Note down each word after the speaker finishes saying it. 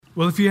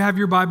Well, if you have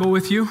your Bible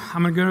with you,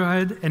 I'm going to go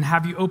ahead and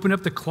have you open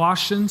up to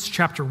Colossians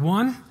chapter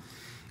 1.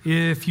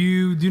 If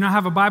you do not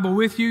have a Bible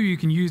with you, you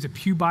can use a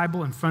pew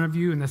Bible in front of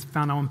you, and that's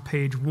found on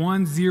page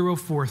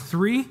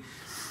 1043.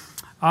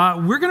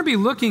 We're going to be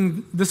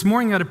looking this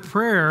morning at a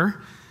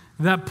prayer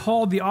that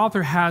Paul, the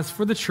author, has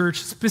for the church,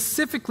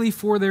 specifically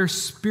for their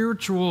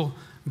spiritual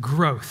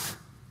growth.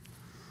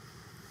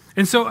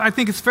 And so I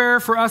think it's fair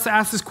for us to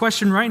ask this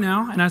question right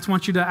now, and I just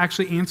want you to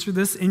actually answer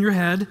this in your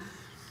head.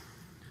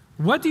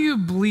 What do you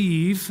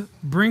believe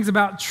brings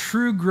about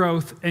true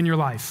growth in your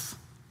life?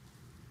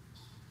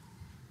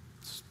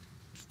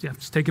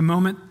 Just take a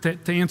moment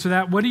to answer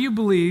that. What do you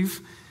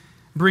believe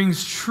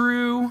brings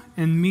true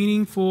and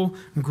meaningful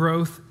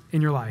growth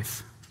in your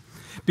life?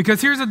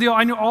 Because here's the deal.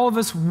 I know all of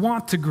us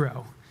want to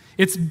grow.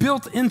 It's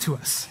built into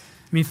us.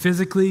 I mean,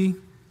 physically,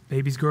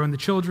 babies grow into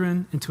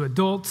children, into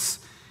adults,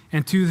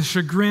 and to the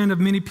chagrin of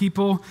many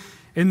people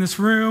in this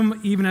room,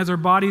 even as our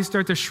bodies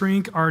start to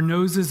shrink, our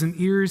noses and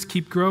ears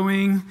keep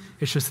growing.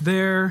 It's just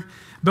there.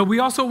 But we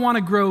also want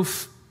to grow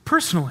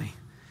personally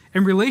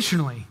and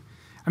relationally.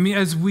 I mean,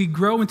 as we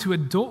grow into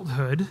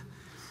adulthood,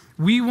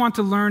 we want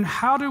to learn,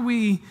 how do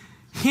we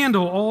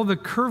handle all the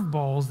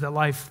curveballs that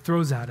life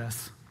throws at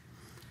us?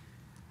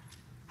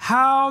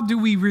 How do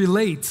we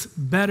relate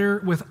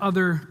better with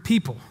other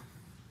people?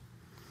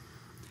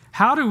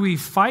 How do we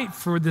fight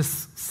for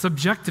this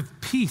subjective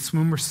peace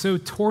when we're so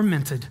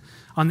tormented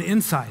on the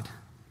inside?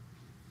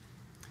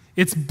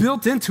 It's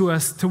built into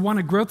us to want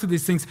to grow through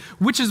these things,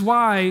 which is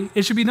why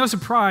it should be no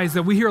surprise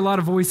that we hear a lot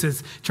of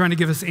voices trying to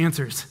give us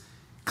answers,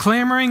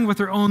 clamoring with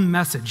their own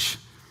message.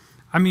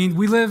 I mean,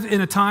 we live in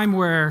a time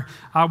where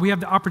we have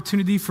the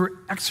opportunity for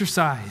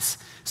exercise.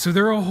 So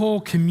there are whole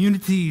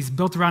communities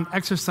built around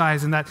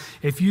exercise, and that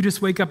if you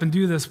just wake up and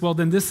do this, well,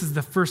 then this is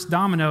the first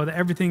domino that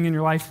everything in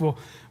your life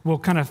will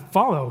kind of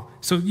follow.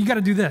 So you got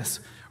to do this.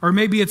 Or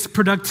maybe it's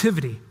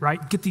productivity,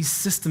 right? Get these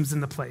systems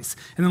into place,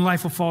 and then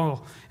life will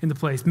fall into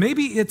place.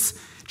 Maybe it's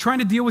trying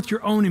to deal with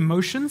your own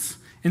emotions.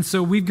 And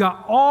so we've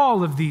got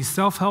all of these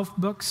self-help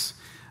books.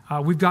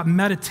 We've got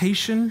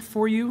meditation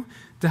for you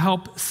to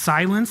help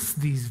silence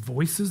these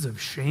voices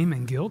of shame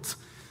and guilt.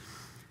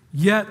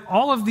 Yet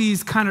all of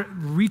these kind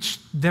of reach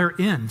their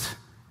end.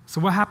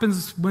 So what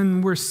happens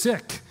when we're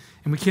sick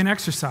and we can't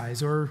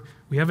exercise, or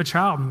we have a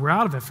child and we're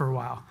out of it for a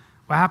while?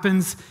 What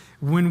happens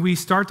when we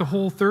start the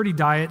Whole30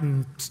 diet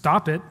and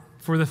stop it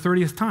for the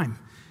 30th time?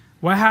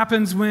 What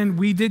happens when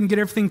we didn't get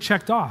everything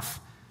checked off?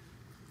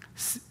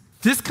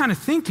 This kind of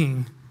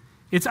thinking,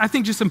 it's, I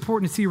think, just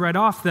important to see right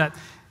off that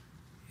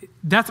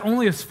that's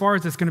only as far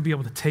as it's going to be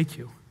able to take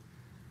you.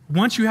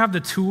 Once you have the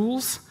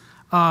tools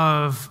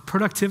of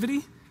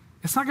productivity,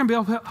 it's not going to be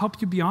able to help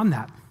you beyond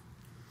that.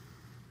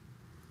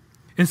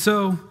 And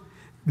so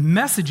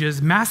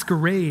messages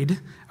masquerade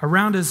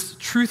around as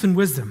truth and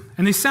wisdom,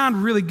 and they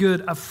sound really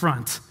good up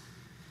front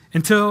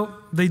until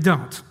they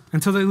don't,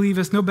 until they leave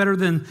us no better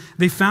than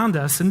they found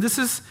us. And this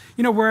is,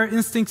 where our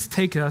instincts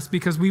take us,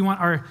 because we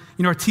want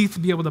our teeth to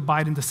be able to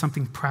bite into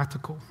something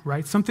practical,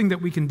 right? Something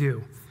that we can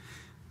do.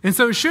 And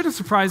so it shouldn't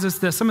surprise us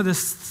that some of this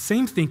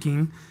same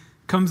thinking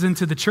comes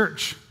into the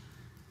church.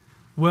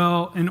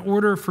 Well, in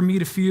order for me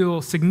to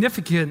feel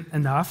significant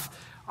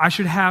enough, I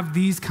should have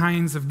these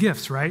kinds of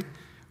gifts, right?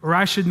 Or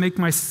I should make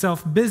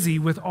myself busy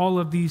with all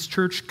of these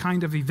church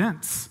kind of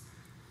events.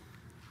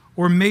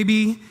 Or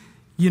maybe,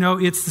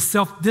 it's the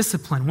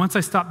self-discipline. Once I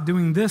stop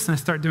doing this and I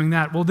start doing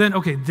that, well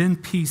then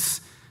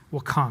peace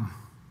will come.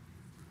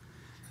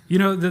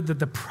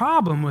 The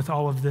problem with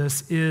all of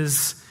this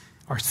is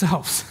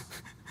ourselves.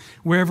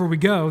 Wherever we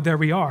go, there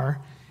we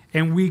are.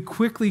 And we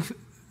quickly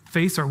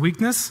face our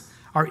weakness,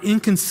 our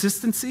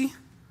inconsistency.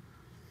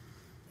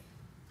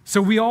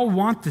 So we all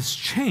want this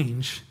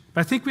change,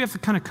 but I think we have to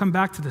kind of come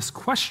back to this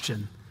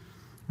question.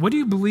 What do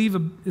you believe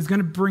is going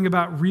to bring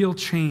about real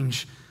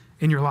change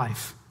in your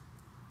life?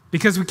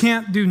 Because we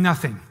can't do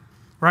nothing,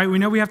 right? We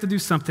know we have to do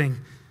something.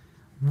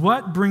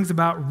 What brings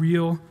about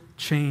real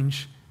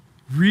change,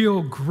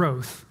 real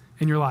growth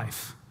in your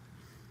life?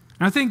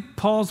 And I think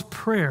Paul's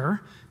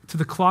prayer to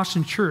the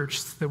Colossian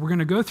church that we're going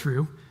to go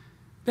through,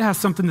 it has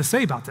something to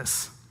say about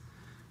this.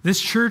 This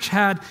church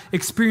had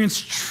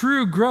experienced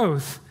true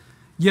growth,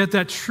 yet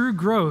that true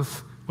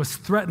growth was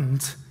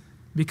threatened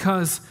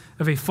because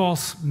of a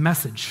false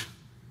message.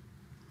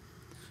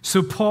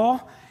 So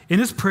Paul, in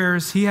his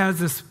prayers, he has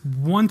this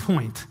one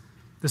point,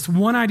 this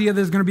one idea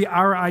that is going to be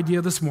our idea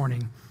this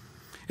morning.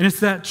 And it's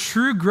that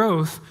true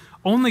growth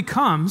only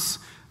comes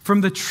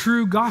from the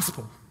true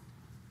gospel.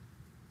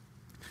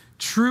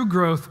 True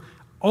growth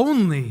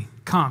only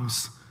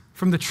comes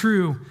from the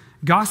true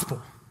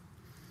gospel.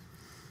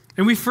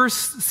 And we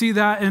first see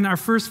that in our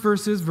first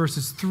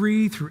verses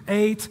 3 through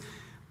 8.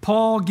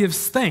 Paul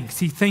gives thanks.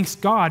 He thanks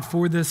God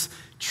for this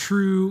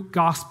true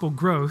gospel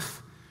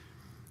growth.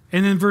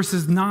 And then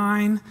verses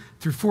 9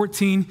 through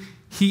 14,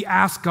 he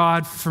asks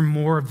God for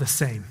more of the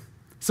same.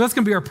 So that's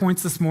going to be our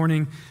points this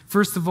morning.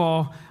 First of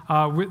all,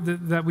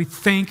 that we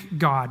thank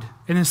God.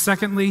 And then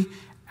secondly,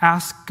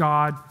 ask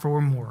God for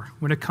more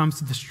when it comes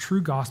to this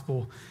true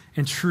gospel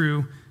and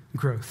true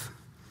growth.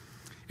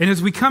 And as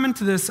we come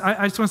into this,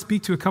 I just want to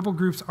speak to a couple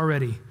groups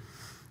already.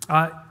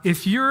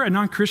 If you're a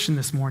non-Christian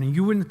this morning,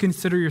 you wouldn't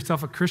consider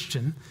yourself a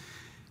Christian,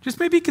 just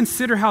maybe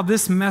consider how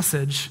this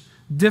message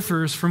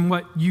differs from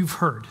what you've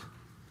heard,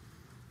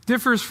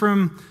 differs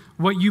from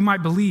what you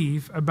might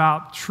believe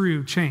about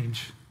true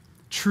change,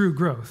 true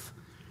growth.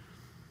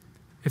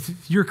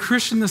 If you're a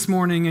Christian this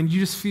morning and you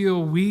just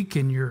feel weak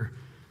and you're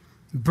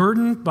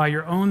burdened by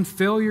your own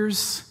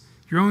failures,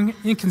 your own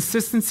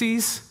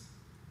inconsistencies,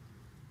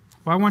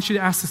 well, I want you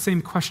to ask the same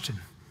question.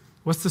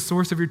 What's the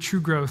source of your true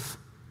growth?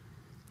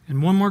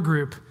 And one more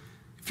group.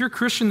 If you're a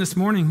Christian this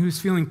morning who's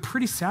feeling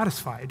pretty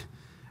satisfied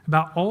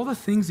about all the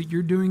things that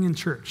you're doing in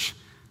church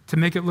to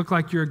make it look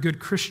like you're a good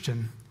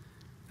Christian,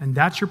 and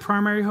that's your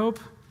primary hope,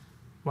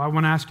 well, I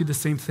want to ask you the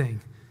same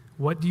thing.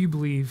 What do you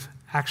believe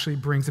actually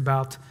brings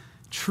about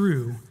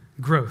true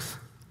growth?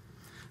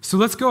 So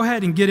let's go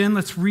ahead and get in.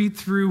 Let's read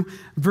through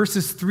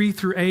verses 3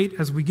 through 8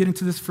 as we get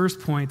into this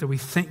first point that we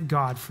thank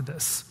God for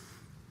this.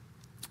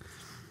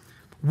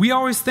 We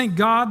always thank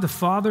God, the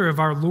Father of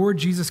our Lord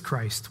Jesus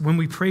Christ, when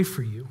we pray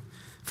for you,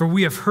 for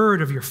we have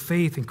heard of your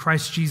faith in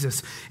Christ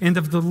Jesus and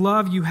of the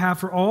love you have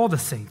for all the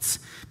saints,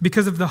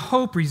 because of the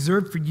hope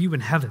reserved for you in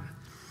heaven.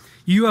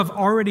 You have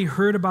already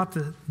heard about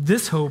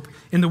this hope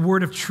in the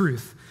word of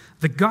truth,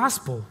 the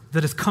gospel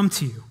that has come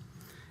to you.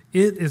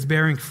 It is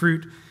bearing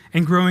fruit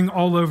and growing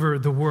all over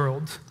the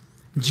world,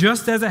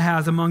 just as it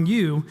has among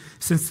you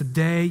since the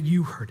day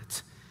you heard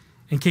it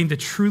and came to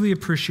truly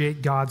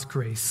appreciate God's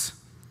grace.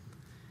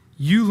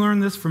 You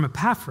learned this from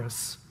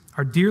Epaphras,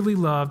 our dearly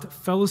loved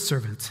fellow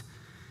servant.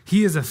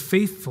 He is a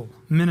faithful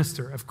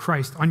minister of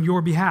Christ on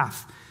your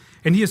behalf,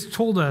 and he has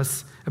told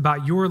us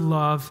about your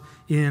love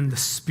in the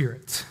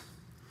Spirit.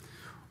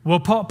 Well,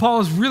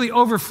 Paul is really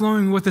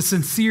overflowing with a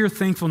sincere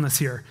thankfulness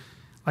here.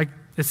 Like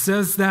it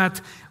says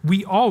that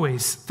we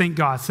always thank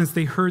God since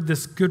they heard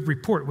this good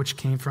report, which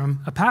came from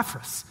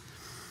Epaphras.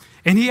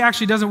 And he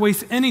actually doesn't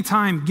waste any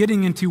time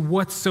getting into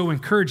what's so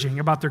encouraging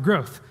about their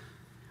growth.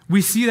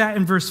 We see that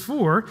in verse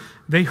 4.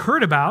 They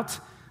heard about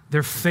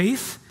their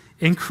faith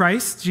in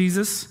Christ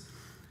Jesus,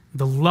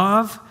 the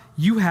love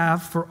you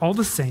have for all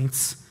the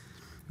saints,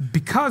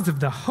 because of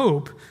the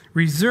hope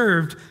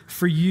reserved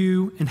for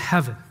you in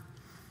heaven.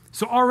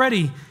 So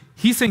already,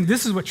 he's saying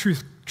this is what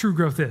true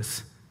growth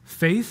is.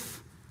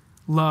 Faith,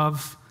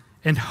 love,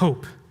 and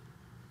hope.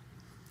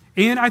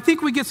 And I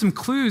think we get some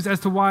clues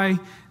as to why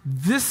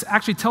this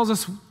actually tells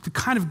us the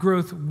kind of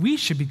growth we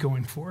should be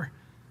going for,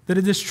 that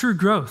it is true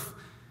growth.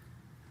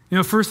 You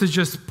know, first is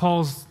just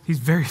he's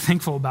very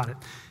thankful about it.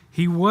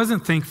 He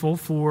wasn't thankful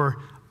for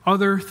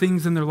other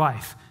things in their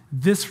life.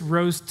 This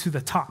rose to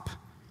the top.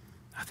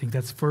 I think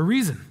that's for a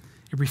reason.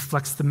 It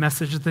reflects the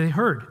message that they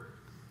heard.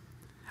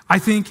 I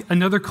think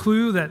another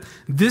clue that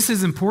this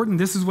is important,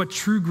 this is what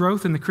true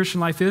growth in the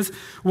Christian life is,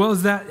 well,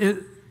 is that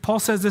Paul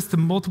says this to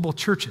multiple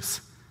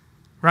churches,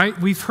 right?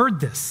 We've heard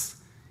this.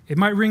 It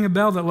might ring a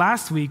bell that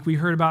last week we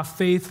heard about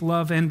faith,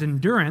 love, and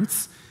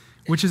endurance,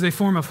 which is a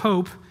form of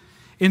hope.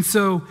 And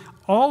so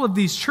all of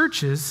these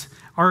churches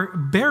are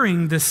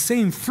bearing the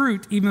same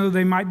fruit, even though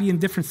they might be in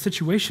different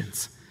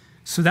situations.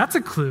 So that's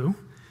a clue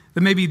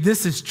that maybe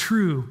this is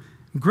true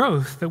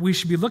growth that we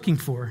should be looking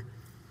for.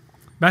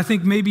 But I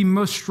think maybe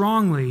most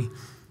strongly,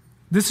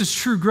 this is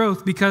true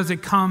growth because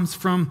it comes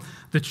from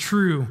the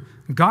true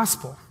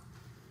gospel.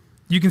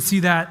 You can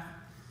see that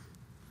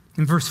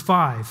in verse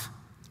 5.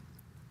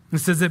 It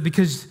says that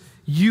because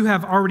you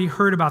have already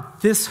heard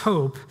about this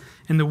hope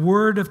in the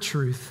word of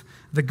truth,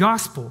 the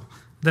gospel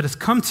that has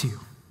come to you.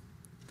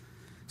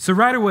 So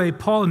right away,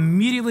 Paul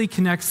immediately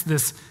connects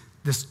this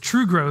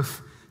true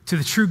growth to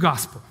the true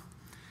gospel.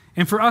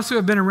 And for us who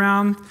have been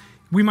around,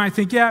 we might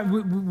think, yeah,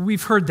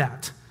 we've heard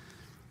that.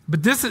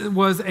 But this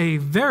was a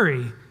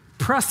very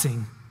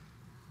pressing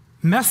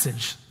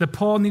message that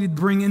Paul needed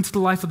to bring into the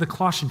life of the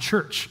Colossian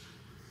church.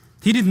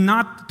 He did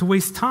not to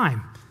waste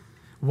time.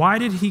 Why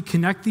did he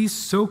connect these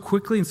so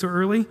quickly and so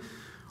early?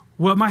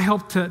 Well, it might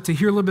help to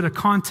hear a little bit of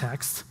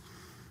context.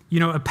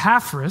 You know,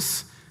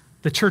 Epaphras,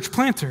 the church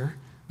planter,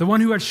 the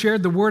one who had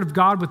shared the word of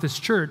God with his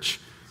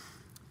church,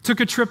 took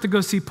a trip to go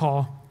see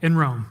Paul in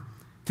Rome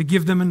to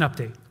give them an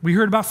update. We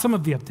heard about some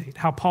of the update,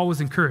 how Paul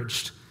was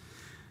encouraged.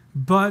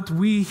 But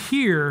we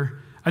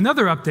hear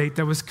another update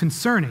that was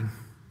concerning.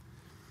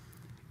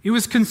 It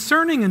was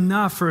concerning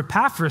enough for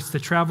Epaphras to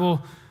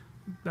travel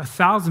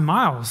 1,000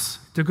 miles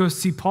to go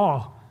see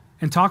Paul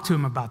and talk to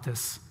him about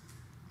this.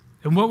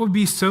 And what would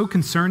be so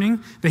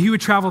concerning that he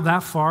would travel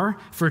that far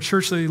for a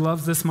church that he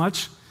loves this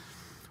much?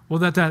 Well,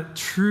 that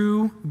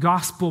true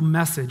gospel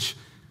message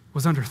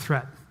was under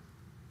threat.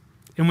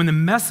 And when the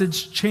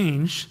message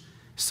changed,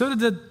 so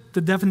did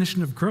the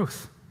definition of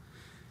growth.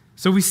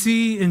 So we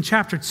see in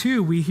chapter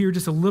 2, we hear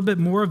just a little bit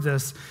more of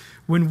this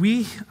when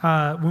we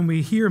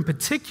hear in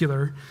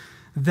particular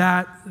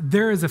that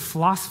there is a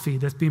philosophy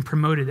that's being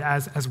promoted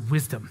as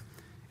wisdom.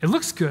 It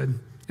looks good,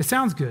 it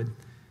sounds good,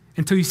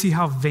 until you see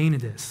how vain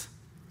it is.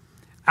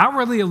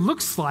 Outwardly, it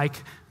looks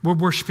like we're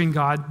worshiping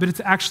God, but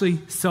it's actually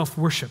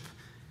self-worship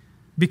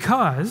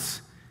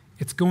because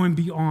it's going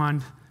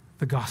beyond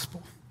the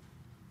gospel.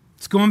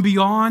 It's going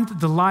beyond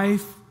the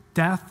life,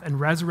 death, and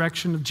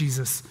resurrection of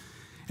Jesus.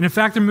 And in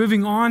fact, they're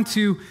moving on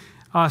to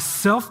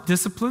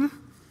self-discipline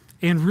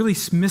and really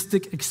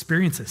mystic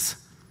experiences.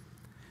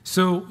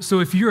 So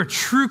if you're a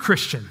true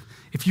Christian,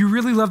 if you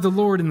really love the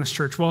Lord in this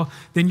church, well,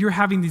 then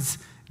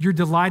you're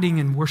delighting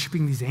in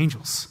worshiping these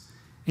angels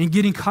and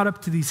getting caught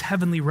up to these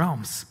heavenly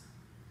realms.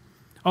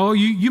 Oh,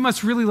 you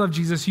must really love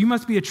Jesus. You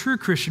must be a true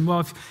Christian. Well,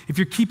 if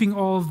you're keeping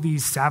all of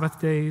these Sabbath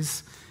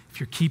days,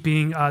 if you're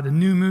keeping the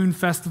new moon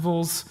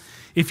festivals,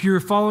 if you're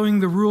following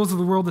the rules of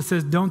the world that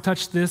says don't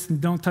touch this and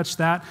don't touch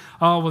that,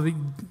 oh, well,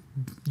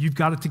 you've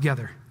got it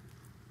together.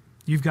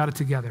 You've got it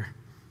together.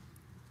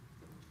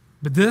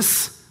 But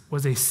this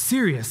was a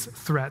serious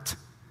threat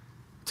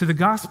to the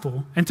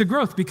gospel and to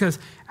growth because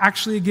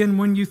actually, again,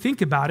 when you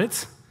think about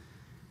it,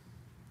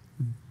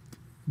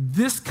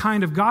 this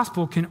kind of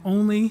gospel can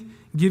only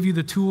give you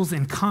the tools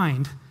and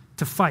kind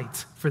to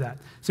fight for that.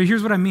 So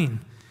here's what I mean.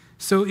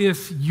 So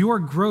if your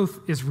growth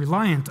is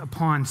reliant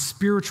upon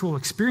spiritual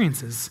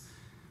experiences,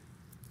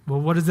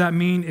 well, what does that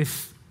mean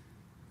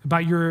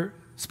about your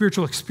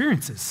spiritual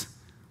experiences?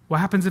 What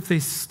happens if they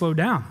slow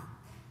down?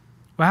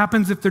 What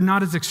happens if they're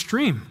not as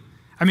extreme?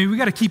 I mean, we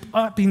got to keep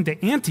upping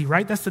the ante,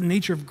 right? That's the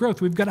nature of growth.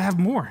 We've got to have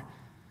more.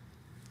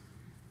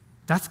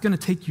 That's going to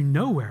take you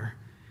nowhere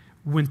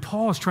when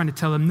Paul is trying to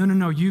tell them,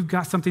 no, you've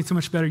got something so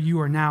much better. You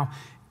are now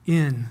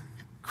in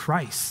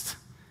Christ.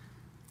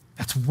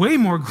 That's way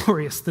more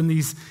glorious than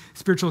these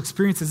spiritual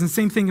experiences. And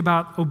same thing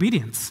about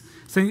obedience,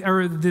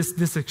 or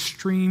this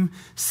extreme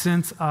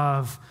sense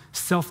of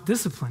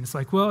self-discipline. It's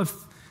like, well, if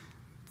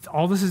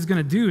all this is going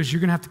to do is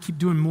you're going to have to keep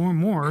doing more and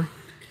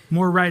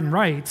more right and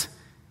right,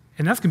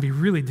 and that's going to be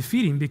really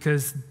defeating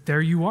because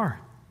there you are.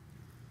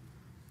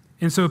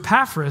 And so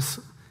Epaphras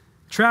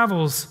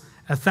travels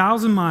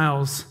 1,000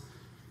 miles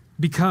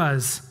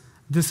because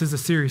this is a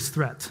serious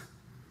threat.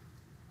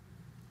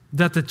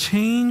 That the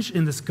change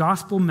in this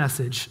gospel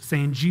message,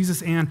 saying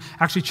Jesus and,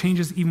 actually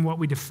changes even what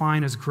we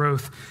define as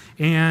growth.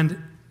 And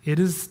it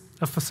is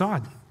a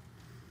facade.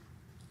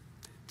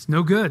 It's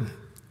no good.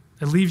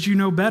 It leaves you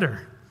no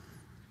better.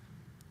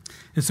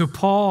 And so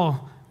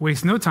Paul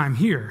wastes no time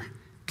here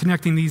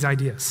connecting these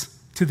ideas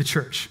to the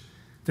church,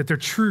 that their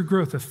true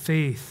growth of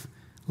faith,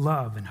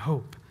 love, and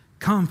hope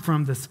come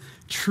from this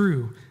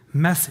true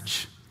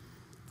message.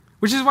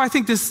 Which is why I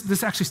think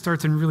this actually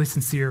starts in really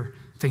sincere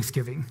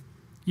thanksgiving.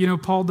 You know,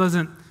 Paul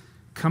doesn't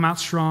come out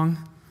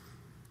strong.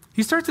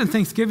 He starts in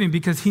thanksgiving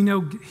because he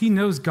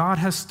knows God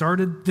has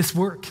started this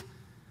work.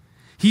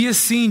 He has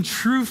seen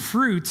true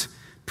fruit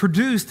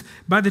produced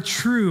by the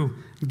true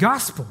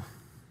gospel.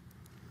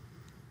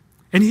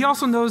 And he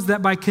also knows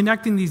that by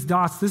connecting these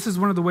dots, this is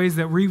one of the ways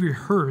that we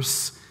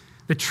rehearse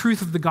the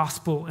truth of the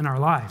gospel in our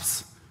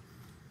lives.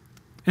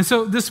 And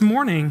so this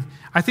morning,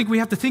 I think we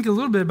have to think a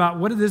little bit about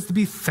what it is to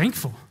be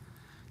thankful,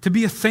 to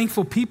be a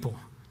thankful people.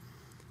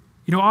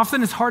 You know,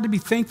 often it's hard to be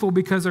thankful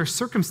because our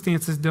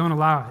circumstances don't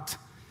allow it.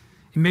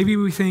 And maybe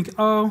we think,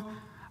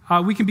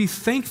 we can be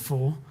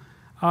thankful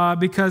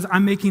because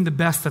I'm making the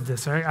best of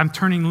this, right? I'm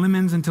turning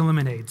lemons into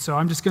lemonade. So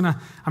I'm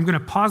gonna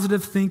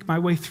positive think my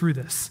way through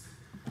this.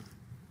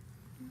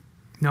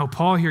 No,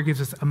 Paul here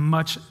gives us a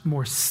much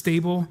more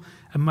stable,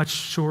 a much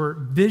shorter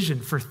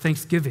vision for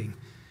thanksgiving.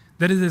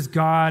 That it is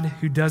God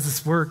who does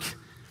this work.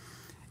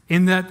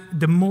 And that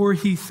the more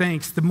he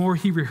thanks, the more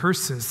he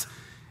rehearses.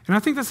 And I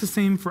think that's the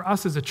same for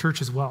us as a church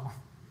as well.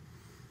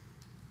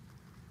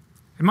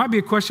 It might be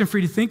a question for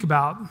you to think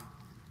about.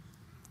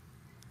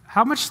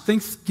 How much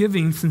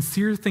thanksgiving,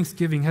 sincere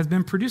thanksgiving, has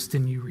been produced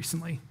in you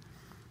recently?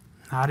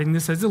 Not adding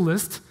this as a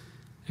list.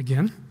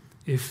 Again,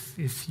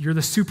 if you're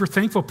the super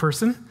thankful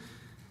person,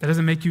 that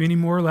doesn't make you any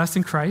more or less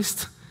in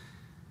Christ.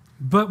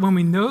 But when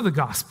we know the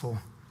gospel,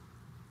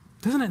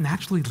 doesn't it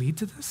naturally lead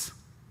to this?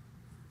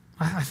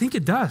 I think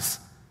it does.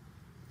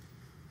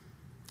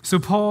 So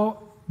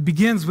Paul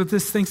begins with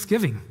this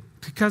thanksgiving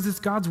because it's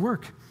God's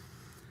work.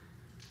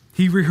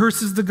 He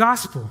rehearses the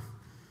gospel.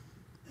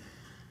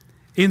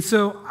 And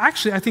so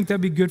actually, I think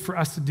that'd be good for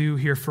us to do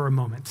here for a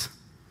moment.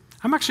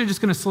 I'm actually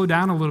just going to slow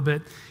down a little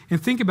bit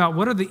and think about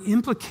what are the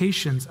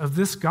implications of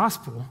this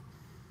gospel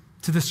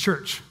to this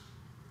church.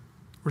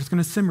 We're just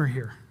going to simmer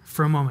here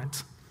for a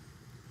moment.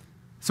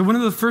 So one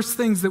of the first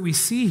things that we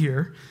see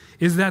here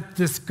is that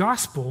this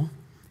gospel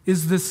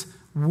is this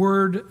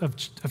word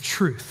of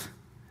truth.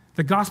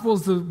 The gospel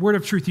is the word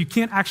of truth. You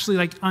can't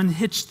actually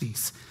unhitch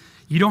these.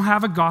 You don't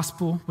have a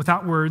gospel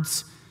without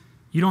words.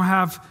 You don't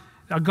have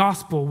a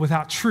gospel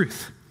without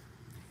truth.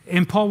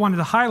 And Paul wanted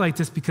to highlight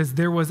this because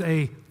there was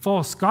a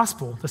false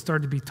gospel that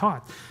started to be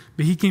taught.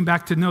 But he came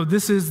back to know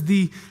this is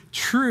the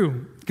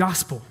true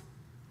gospel.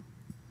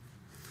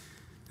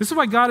 This is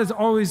why God has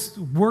always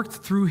worked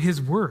through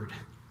his word.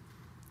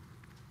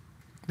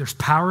 There's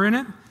power in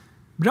it,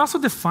 but it also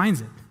defines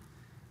it.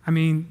 I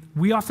mean,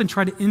 we often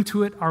try to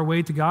intuit our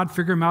way to God,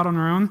 figure him out on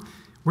our own.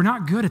 We're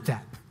not good at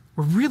that.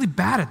 We're really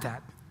bad at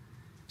that.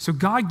 So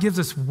God gives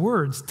us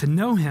words to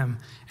know him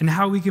and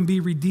how we can be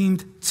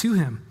redeemed to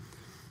him.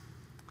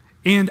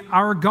 And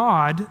our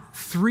God,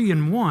 3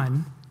 in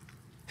 1,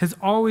 has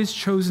always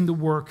chosen to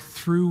work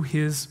through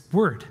his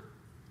word.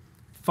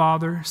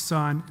 Father,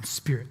 Son, and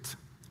Spirit.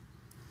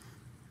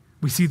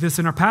 We see this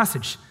in our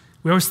passage.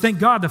 We always thank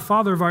God, the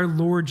Father of our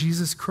Lord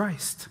Jesus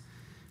Christ.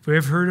 For we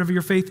have heard of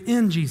your faith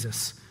in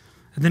Jesus.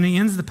 And then he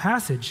ends the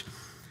passage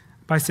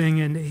by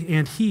saying,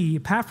 and he,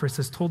 Epaphras,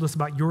 has told us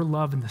about your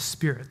love in the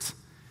Spirit.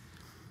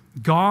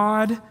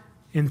 God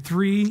in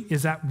 3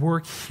 is at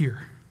work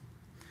here.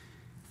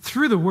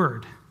 Through the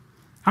word.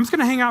 I'm just going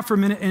to hang out for a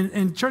minute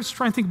and just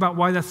try and think about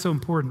why that's so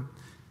important.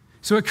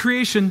 So at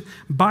creation,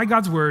 by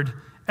God's word,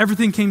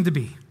 everything came to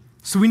be.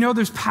 So we know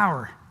there's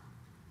power.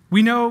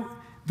 We know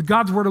that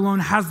God's word alone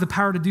has the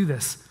power to do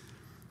this.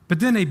 But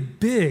then a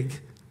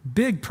big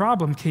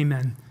problem came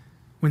in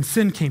when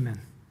sin came in.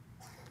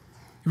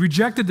 It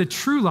rejected the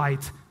true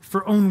light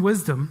for own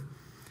wisdom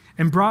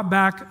and brought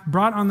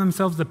on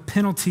themselves the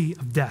penalty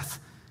of death.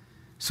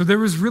 So there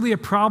was really a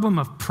problem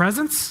of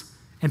presence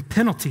and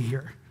penalty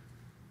here.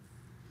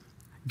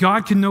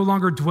 God can no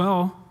longer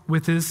dwell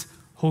with his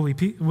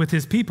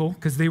people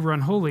because they were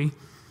unholy.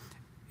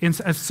 And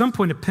at some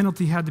point, a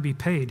penalty had to be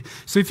paid.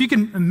 So if you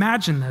can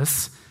imagine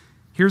this,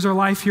 here's our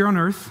life here on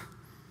earth,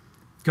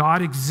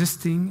 God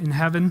existing in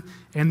heaven,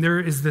 and there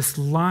is this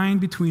line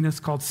between us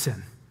called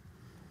sin.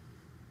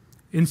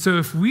 And so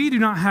if we do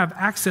not have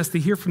access to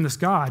hear from this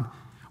God,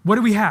 what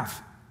do we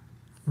have?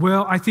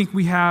 Well, I think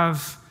we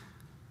have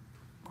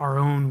our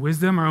own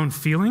wisdom, our own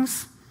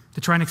feelings to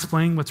try and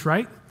explain what's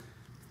right.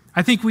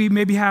 I think we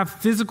maybe have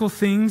physical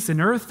things in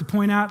earth to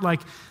point out,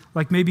 like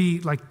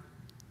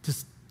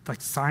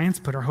science,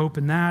 put our hope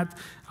in that,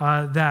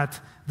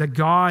 that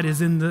God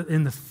is in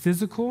the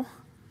physical.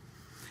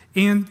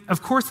 And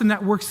of course, then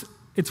that works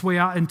its way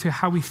out into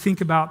how we think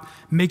about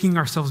making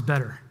ourselves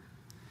better.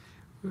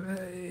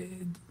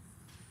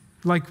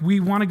 Like we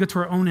want to go to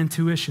our own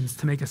intuitions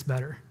to make us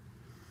better.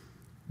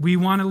 We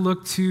want to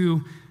look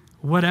to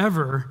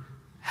whatever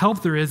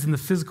help there is in the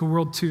physical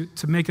world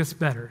to make us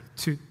better,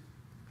 to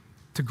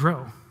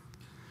grow.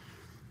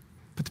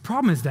 But the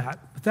problem is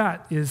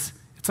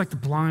it's like the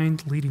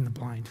blind leading the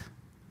blind.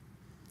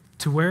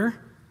 To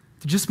where?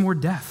 To just more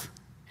death.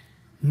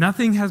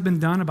 Nothing has been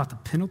done about the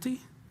penalty.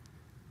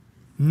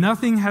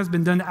 Nothing has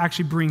been done to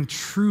actually bring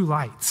true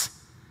light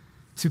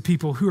to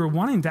people who are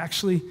wanting to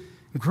actually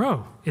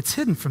grow. It's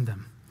hidden from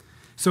them.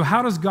 So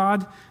how does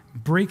God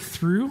break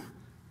through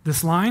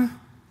this line?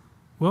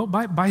 Well,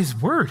 by his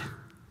word.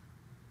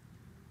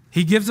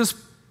 He gives us,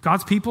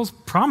 God's people's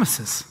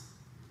promises.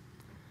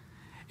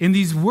 And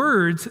these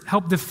words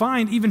help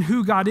define even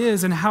who God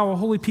is and how a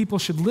holy people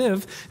should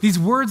live. These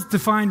words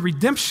define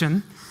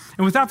redemption.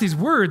 And without these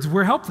words,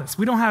 we're helpless.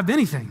 We don't have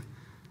anything.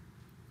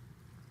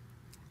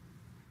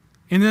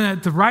 And then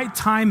at the right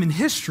time in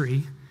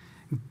history,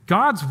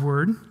 God's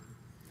word,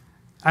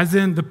 as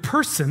in the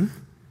person,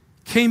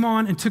 came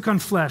on and took on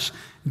flesh.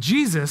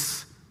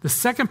 Jesus, the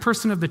second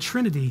person of the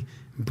Trinity,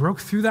 broke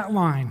through that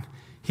line.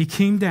 He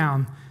came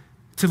down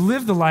to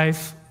live the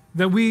life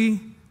that we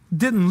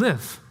didn't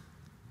live.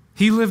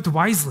 He lived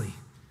wisely.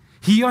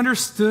 He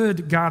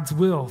understood God's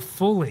will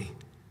fully.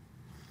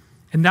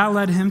 And that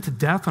led him to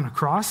death on a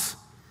cross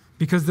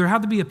because there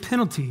had to be a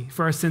penalty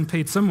for our sin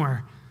paid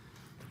somewhere.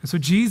 And so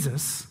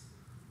Jesus,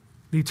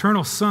 the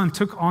eternal Son,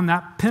 took on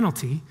that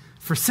penalty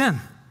for sin,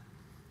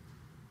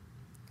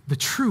 the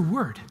true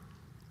word,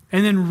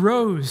 and then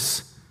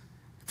rose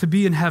to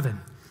be in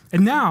heaven.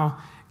 And now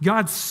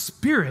God's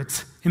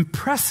Spirit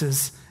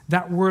impresses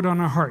that word on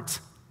our heart.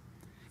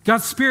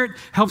 God's Spirit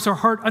helps our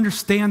heart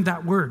understand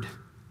that word.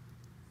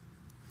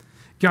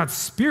 God's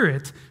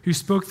Spirit, who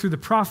spoke through the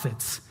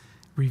prophets,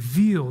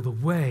 reveal the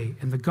way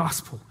and the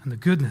gospel and the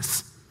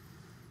goodness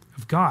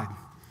of God.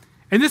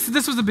 And this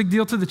was a big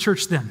deal to the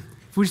church then.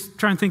 If we just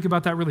try and think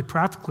about that really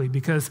practically,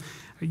 because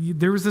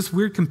there was this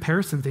weird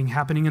comparison thing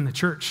happening in the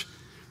church,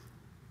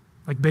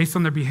 like based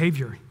on their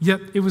behavior.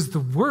 Yet it was the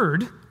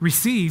word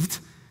received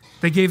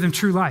that gave them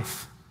true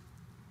life.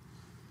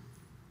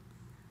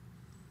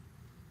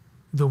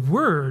 The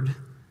word,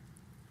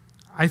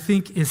 I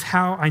think, is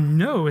how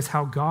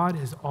God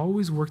has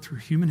always worked through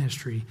human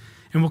history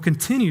and will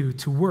continue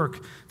to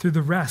work through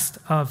the rest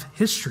of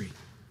history.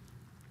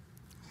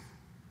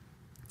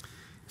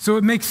 So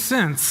it makes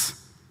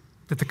sense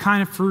that the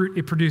kind of fruit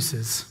it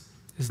produces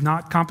is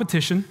not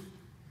competition,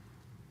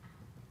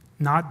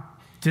 not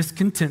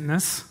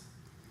discontentness,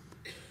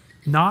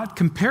 not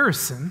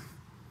comparison,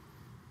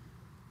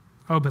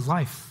 but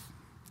life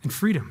and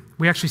freedom.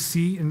 We actually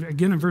see, and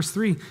again in verse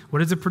 3, what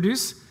does it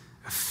produce?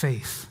 A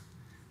faith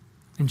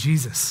in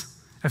Jesus,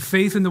 a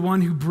faith in the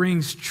one who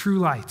brings true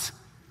light.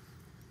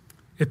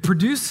 It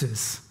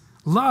produces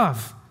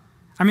love.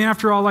 I mean,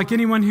 after all, like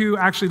anyone who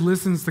actually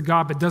listens to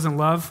God but doesn't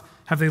love,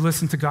 have they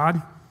listened to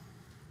God?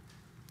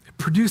 It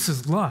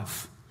produces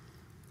love.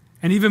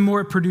 And even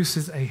more, it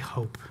produces a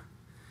hope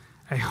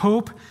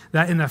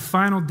that in the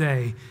final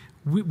day,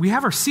 we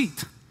have our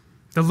seat.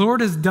 The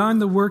Lord has done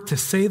the work to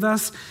save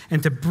us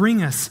and to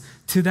bring us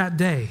to that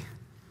day.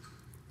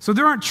 So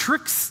there aren't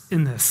tricks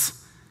in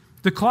this.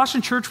 The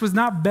Colossian church was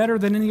not better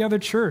than any other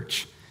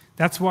church.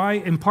 That's why,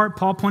 in part,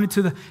 Paul pointed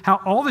to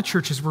how all the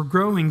churches were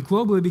growing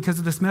globally because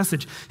of this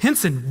message.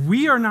 Henson,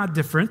 we are not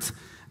different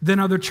than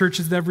other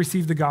churches that have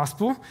received the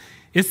gospel.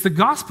 It's the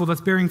gospel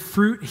that's bearing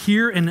fruit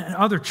here and in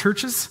other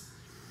churches.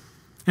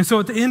 And so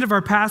at the end of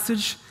our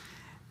passage,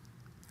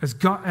 as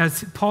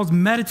Paul's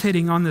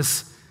meditating on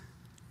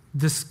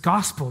this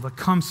gospel that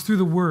comes through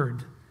the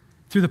word,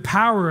 through the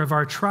power of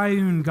our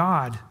triune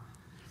God,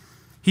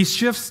 he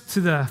shifts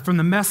from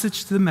the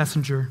message to the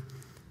messenger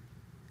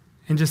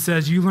and just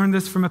says, you learned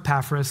this from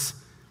Epaphras.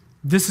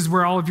 This is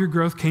where all of your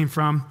growth came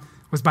from,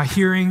 was by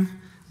hearing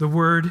the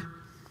word.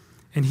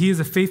 And he is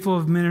a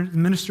faithful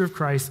minister of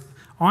Christ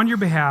on your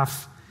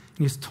behalf, and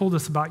he has told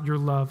us about your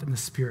love in the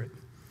Spirit.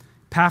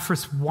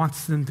 Epaphras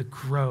wants them to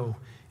grow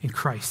in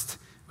Christ.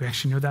 We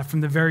actually know that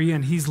from the very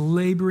end. He's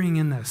laboring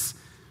in this,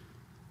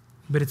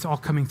 but it's all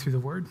coming through the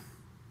word.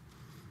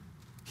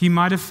 He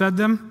might have fed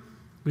them.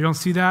 We don't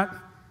see that.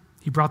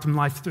 He brought them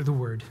life through the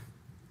word.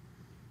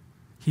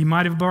 He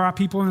might have brought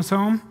people in his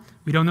home.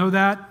 We don't know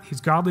that.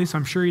 He's godly, so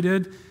I'm sure he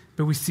did.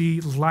 But we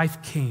see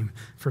life came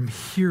from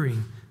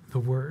hearing the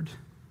word.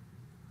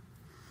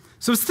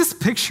 So it's this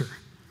picture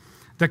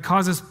that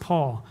causes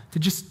Paul to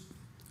just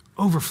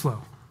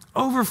overflow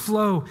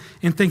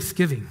in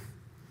thanksgiving.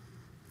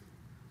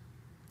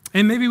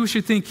 And maybe we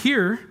should think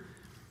here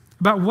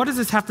about what does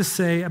this have to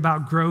say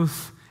about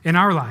growth in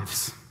our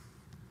lives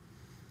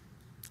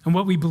and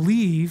what we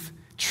believe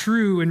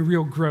true and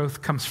real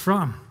growth comes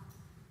from.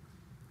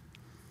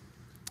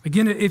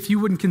 Again, if you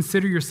wouldn't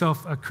consider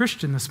yourself a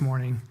Christian this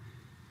morning,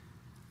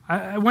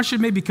 I want you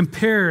to maybe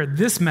compare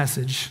this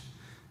message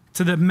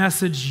to the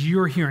message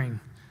you're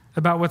hearing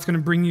about what's going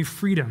to bring you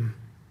freedom,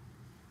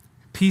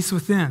 peace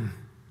within,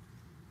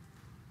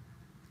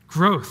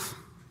 growth.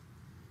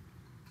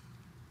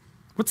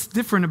 What's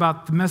different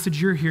about the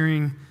message you're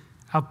hearing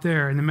out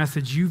there and the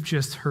message you've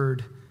just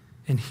heard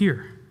and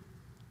hear?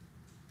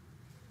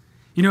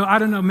 I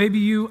don't know,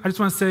 I just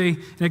want to say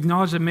and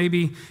acknowledge that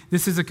maybe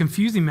this is a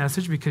confusing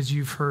message because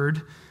you've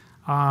heard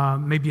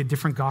maybe a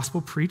different gospel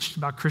preached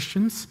about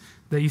Christians,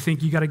 that you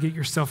think you got to get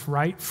yourself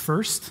right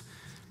first,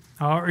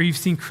 or you've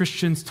seen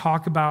Christians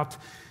talk about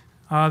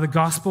the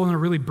gospel in a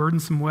really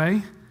burdensome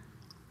way.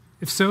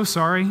 If so,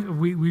 sorry,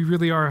 we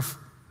really are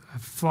a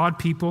flawed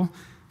people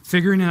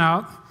figuring it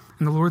out,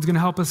 and the Lord's going to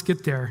help us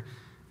get there.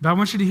 But I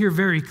want you to hear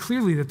very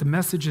clearly that the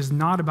message is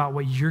not about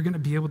what you're going to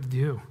be able to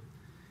do.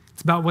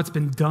 It's about what's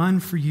been done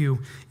for you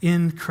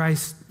in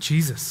Christ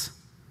Jesus.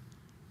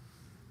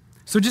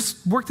 So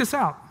just work this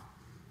out.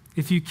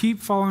 If you keep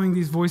following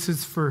these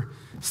voices for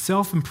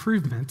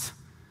self-improvement,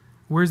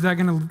 where's that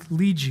going to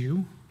lead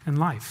you in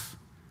life?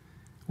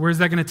 Where is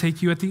that going to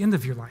take you at the end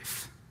of your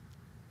life?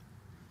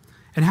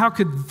 And how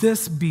could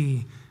this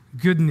be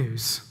good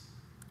news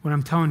when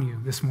I'm telling you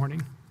this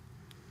morning?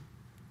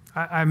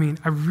 I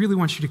really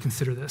want you to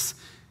consider this.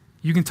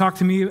 You can talk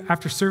to me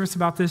after service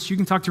about this. You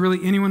can talk to really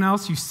anyone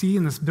else you see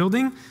in this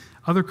building,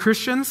 other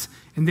Christians,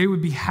 and they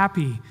would be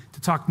happy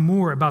to talk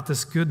more about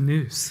this good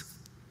news.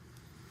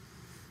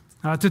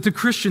 To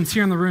Christians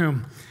here in the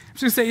room, I'm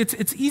just going to say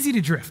it's easy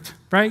to drift,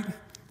 right?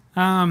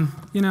 I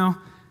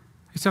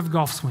used to have a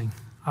golf swing.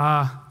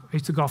 I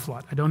used to golf a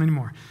lot. I don't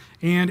anymore.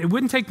 And it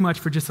wouldn't take much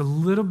for just a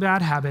little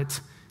bad habit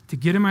to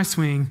get in my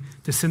swing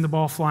to send the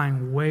ball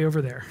flying way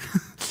over there.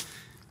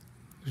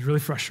 It was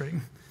really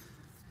frustrating.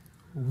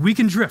 We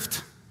can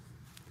drift.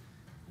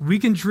 We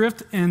can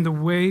drift in the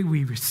way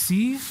we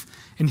receive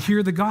and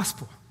hear the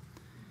gospel.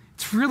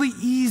 It's really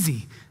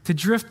easy to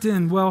drift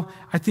in, well,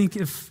 I think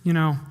if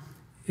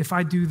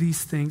I do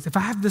these things, if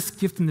I have this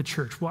gift in the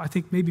church, well, I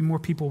think maybe more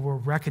people will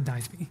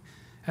recognize me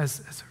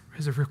as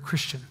a real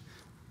Christian.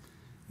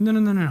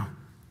 No.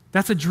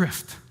 That's a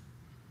drift.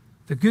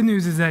 The good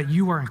news is that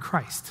you are in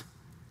Christ.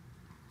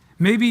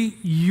 Maybe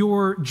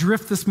your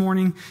drift this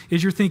morning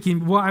is you're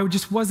thinking, well, I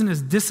just wasn't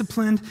as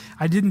disciplined.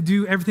 I didn't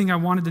do everything I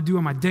wanted to do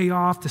on my day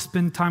off to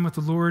spend time with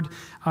the Lord.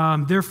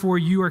 Therefore,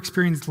 you are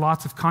experiencing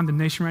lots of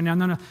condemnation right now.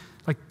 No.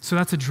 So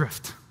that's a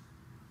drift.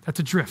 That's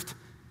a drift.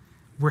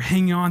 We're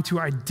hanging on to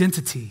our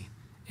identity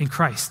in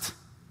Christ.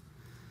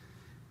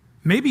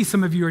 Maybe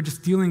some of you are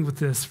just dealing with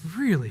this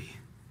really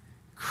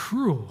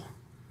cruel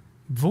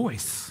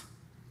voice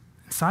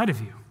inside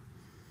of you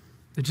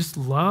that just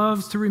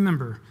loves to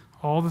remember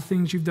all the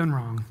things you've done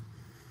wrong,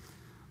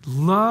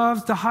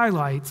 loves to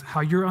highlight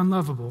how you're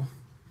unlovable,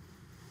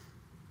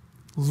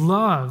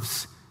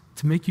 loves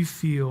to make you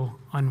feel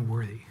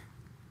unworthy.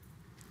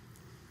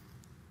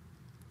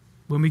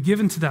 When we give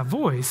into that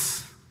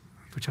voice,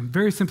 which I'm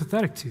very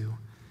sympathetic to,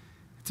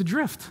 it's a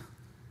drift,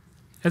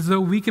 as though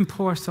we can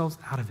pull ourselves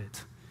out of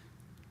it.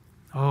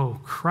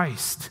 Oh,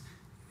 Christ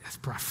has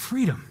brought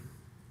freedom.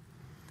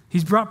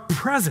 He's brought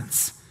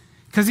presence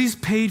because he's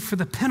paid for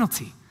the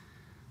penalty.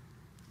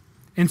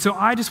 And so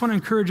I just want to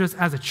encourage us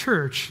as a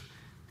church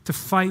to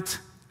fight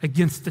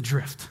against the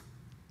drift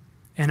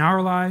in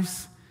our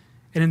lives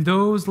and in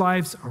those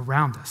lives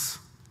around us.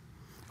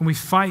 And we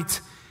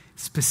fight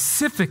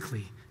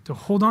specifically to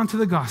hold on to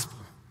the gospel,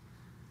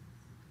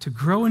 to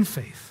grow in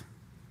faith,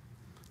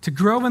 to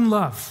grow in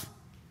love,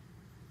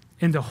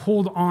 and to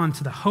hold on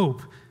to the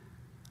hope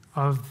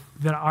of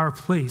that our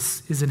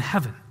place is in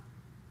heaven.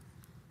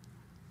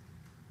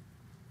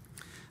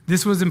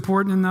 This was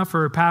important enough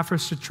for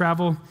Epaphras to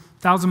travel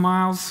 1,000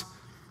 miles.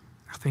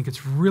 I think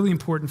it's really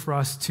important for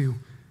us to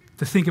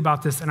think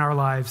about this in our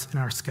lives and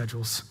our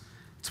schedules.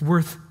 It's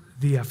worth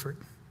the effort.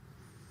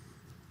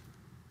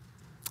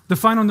 The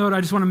final note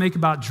I just want to make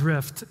about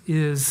drift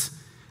is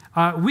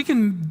we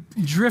can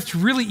drift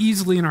really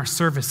easily in our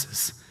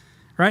services,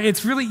 right?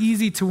 It's really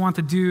easy to want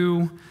to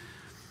do,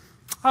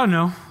 I don't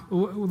know,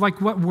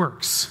 like what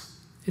works.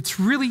 It's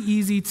really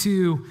easy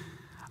to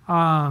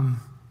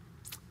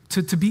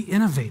be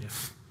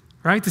innovative,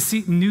 right? To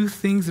see new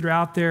things that are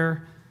out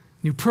there,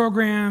 new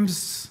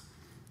programs,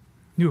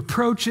 new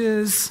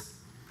approaches.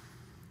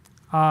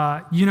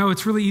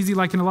 It's really easy,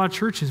 like in a lot of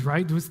churches,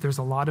 right? There's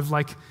a lot of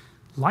like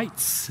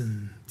lights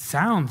and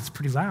sound that's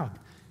pretty loud.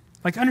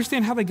 Like,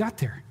 understand how they got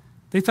there.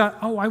 They thought,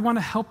 I want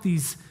to help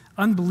these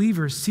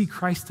unbelievers see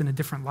Christ in a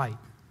different light.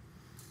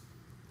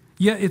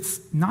 Yet it's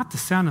not the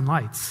sound and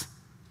lights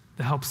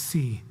that help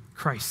see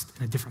Christ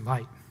in a different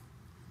light.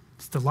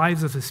 It's the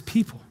lives of his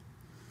people.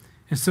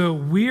 And so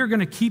we are going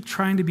to keep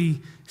trying to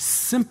be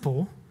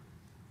simple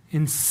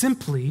and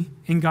simply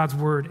in God's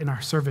word in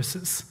our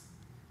services.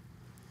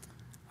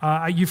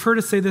 You've heard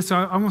us say this, so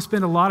I won't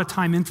spend a lot of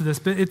time into this,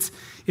 but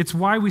it's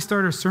why we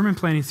start our sermon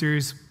planning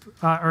series,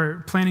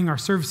 or planning our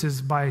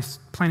services by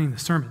planning the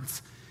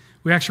sermons.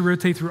 We actually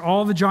rotate through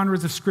all the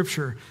genres of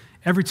Scripture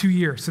every 2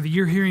 years, so that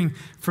you're hearing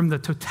from the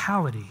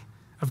totality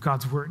of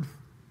God's word.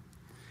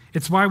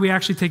 It's why we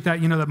actually take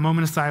that, that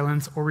moment of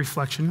silence or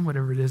reflection,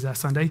 whatever it is that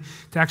Sunday,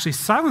 to actually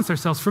silence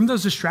ourselves from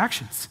those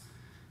distractions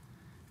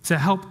to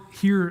help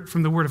hear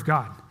from the word of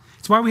God.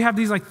 It's why we have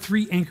these like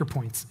 3 anchor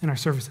points in our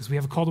services. We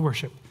have a call to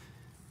worship.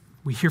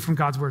 We hear from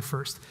God's word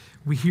first.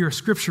 We hear a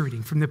scripture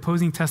reading from the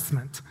opposing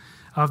testament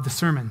of the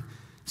sermon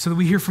so that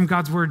we hear from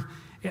God's word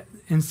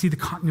and see the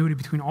continuity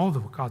between all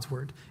of God's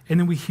word. And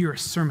then we hear a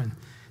sermon.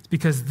 It's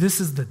because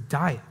this is the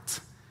diet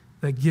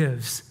that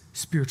gives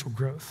spiritual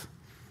growth.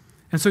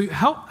 And so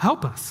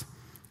help us.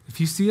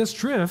 If you see us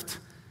drift,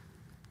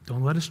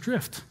 don't let us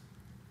drift.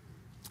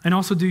 And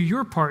also do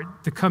your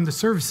part to come to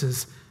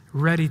services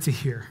ready to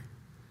hear,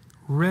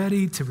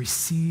 ready to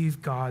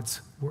receive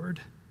God's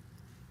word.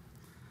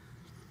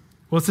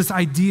 Well, it's this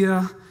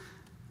idea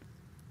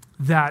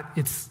that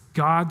it's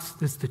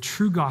the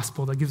true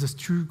gospel that gives us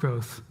true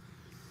growth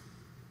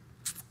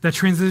that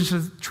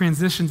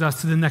transitions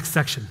us to the next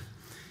section.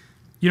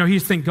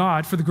 He's thank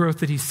God for the growth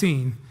that he's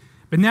seen,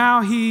 but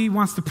now he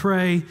wants to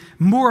pray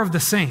more of the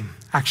same,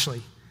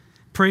 actually.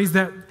 Prays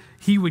that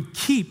he would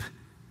keep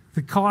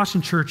the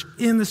Colossian church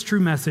in this true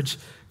message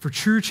for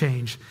true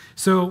change.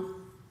 So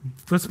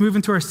let's move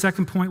into our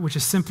second point, which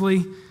is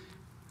simply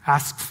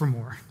ask for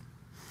more.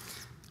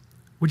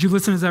 Would you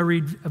listen as I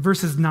read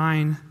verses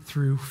 9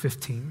 through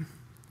 15?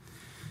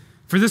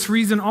 For this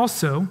reason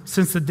also,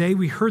 since the day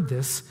we heard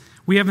this,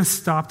 we haven't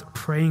stopped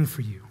praying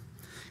for you.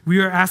 We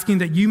are asking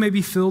that you may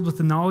be filled with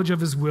the knowledge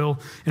of his will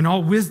and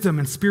all wisdom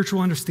and spiritual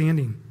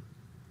understanding,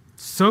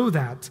 so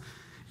that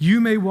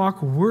you may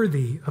walk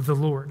worthy of the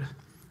Lord,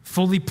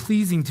 fully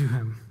pleasing to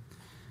him,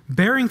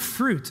 bearing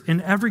fruit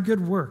in every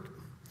good work,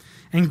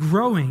 and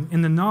growing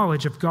in the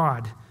knowledge of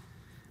God,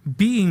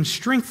 being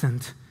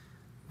strengthened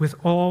with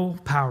all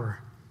power,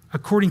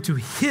 according to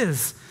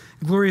his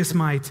glorious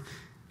might,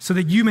 so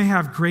that you may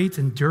have great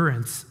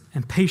endurance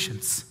and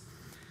patience,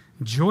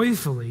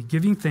 joyfully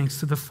giving thanks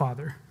to the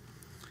Father,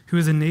 who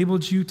has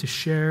enabled you to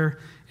share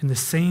in the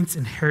saints'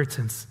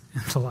 inheritance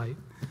in the light.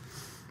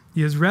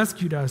 He has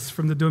rescued us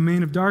from the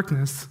domain of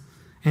darkness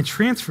and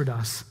transferred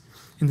us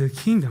into the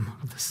kingdom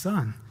of the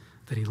Son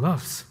that he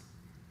loves.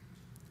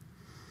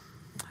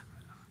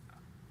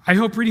 I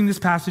hope reading this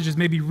passage is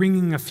maybe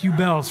ringing a few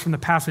bells from the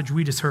passage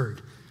we just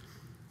heard.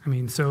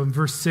 So in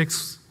verse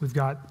 6, we've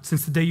got,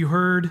 since the day you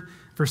heard.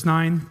 Verse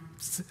 9,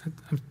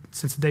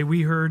 since the day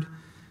we heard.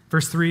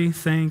 Verse 3,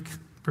 thank.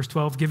 Verse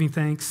 12, giving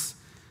thanks.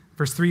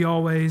 Verse 3,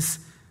 always.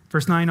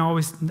 Verse 9,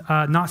 always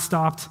not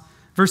stopped.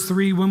 Verse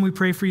 3, when we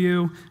pray for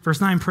you.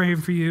 Verse 9, praying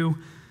for you.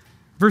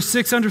 Verse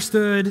 6,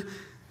 understood.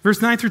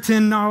 Verse 9 through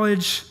 10,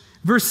 knowledge.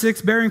 Verse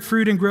 6, bearing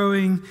fruit and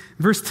growing.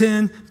 Verse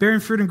 10, bearing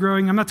fruit and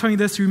growing. I'm not telling you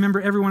this to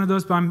remember every one of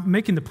those, but I'm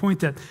making the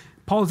point that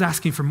Paul is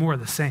asking for more of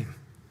the same.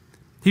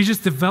 He's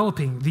just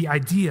developing the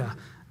idea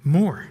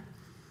more.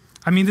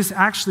 This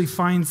actually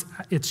finds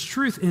its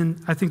truth in,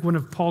 I think, one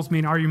of Paul's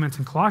main arguments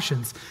in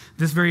Colossians.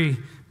 This very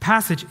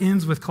passage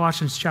ends with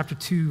Colossians chapter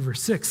 2,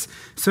 verse 6.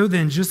 So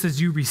then, just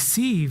as you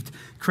received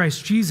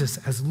Christ Jesus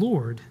as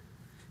Lord,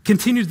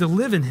 continue to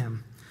live in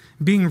him,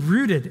 being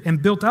rooted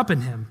and built up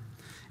in him,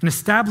 and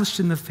established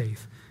in the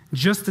faith,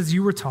 just as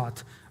you were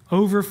taught,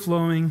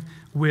 overflowing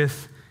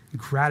with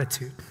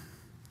gratitude.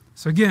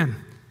 So again,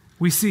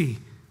 we see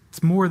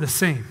it's more of the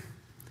same.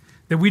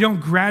 That we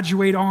don't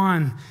graduate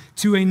on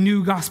to a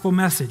new gospel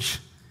message.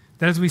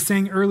 That, as we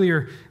sang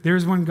earlier, there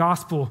is one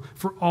gospel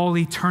for all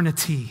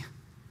eternity.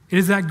 It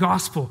is that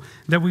gospel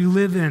that we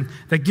live in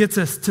that gets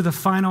us to the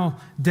final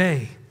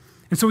day.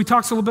 And so he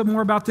talks a little bit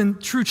more about then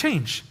true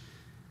change.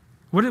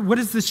 What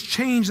is this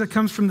change that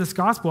comes from this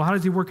gospel? How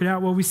does he work it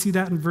out? Well, we see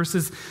that in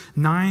verses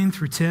 9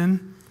 through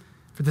 10.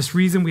 For this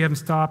reason, we haven't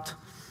stopped,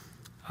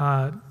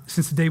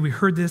 since the day we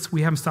heard this,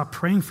 we haven't stopped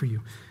praying for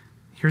you.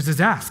 Here's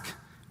his ask.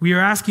 We are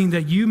asking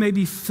that you may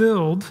be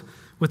filled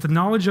with the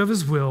knowledge of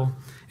his will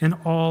and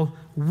all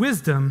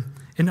wisdom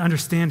and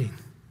understanding.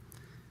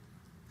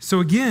 So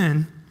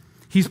again,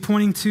 he's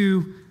pointing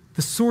to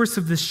the source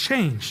of this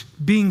change,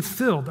 being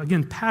filled,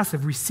 again,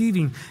 passive,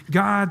 receiving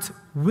God's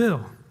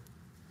will.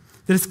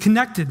 That is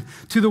connected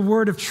to the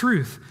word of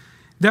truth,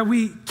 that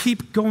we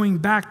keep going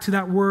back to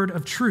that word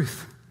of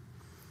truth.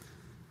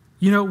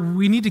 You know,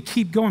 we need to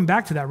keep going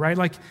back to that, right?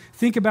 Like,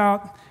 think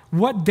about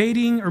what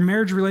dating or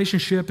marriage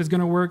relationship is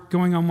going to work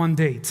going on one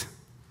date.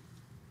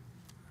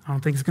 I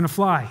don't think it's going to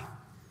fly.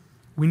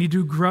 We need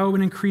to grow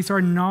and increase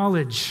our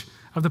knowledge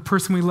of the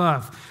person we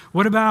love.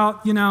 What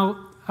about, we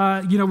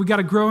got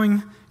a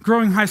growing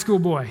high school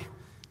boy.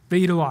 They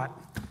eat a lot.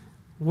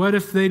 What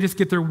if they just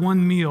get their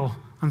one meal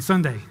on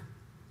Sunday?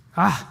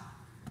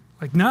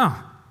 No,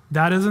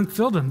 that doesn't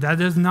fill them. That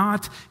does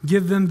not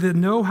give them the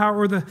know-how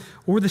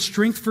or the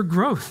strength for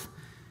growth.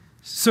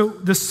 So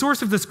the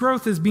source of this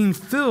growth is being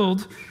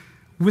filled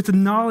with the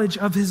knowledge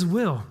of his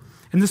will.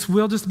 And this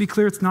will, just to be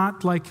clear, it's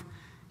not like,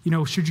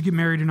 should you get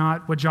married or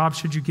not? What job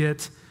should you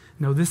get?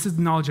 No, this is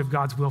the knowledge of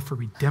God's will for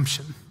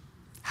redemption,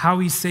 how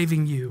he's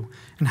saving you,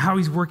 and how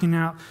he's working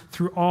out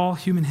through all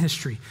human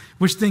history,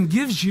 which then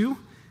gives you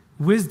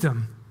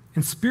wisdom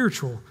and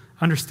spiritual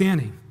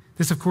understanding.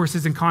 This, of course,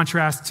 is in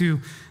contrast to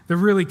the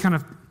really kind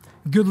of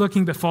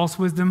good-looking but false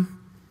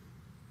wisdom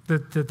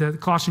that the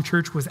Colossian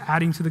church was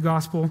adding to the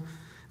gospel.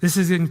 This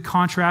is in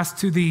contrast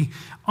to the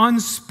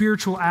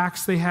unspiritual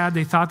acts they had.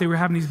 They thought they were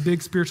having these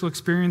big spiritual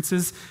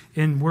experiences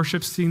in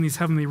worship, seeing these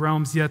heavenly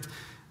realms, yet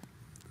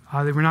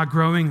they were not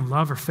growing in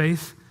love or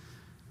faith.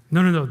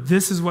 No.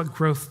 This is what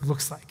growth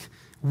looks like.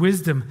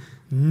 Wisdom,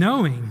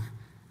 knowing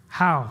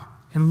how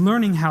and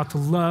learning how to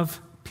love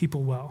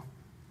people well.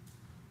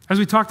 As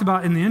we talked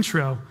about in the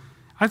intro,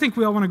 I think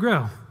we all want to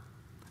grow.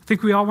 I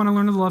think we all want to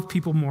learn to love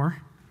people more.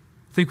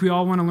 I think we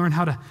all want to learn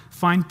how to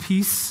find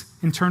peace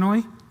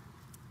internally.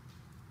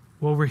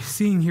 Well, we're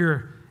seeing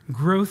here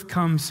growth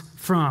comes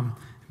from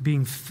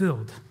being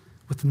filled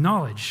with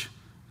knowledge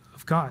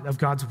of God, of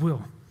God's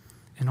will,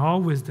 and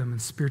all wisdom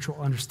and spiritual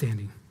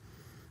understanding.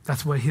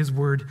 That's what his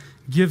word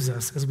gives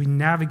us as we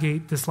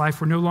navigate this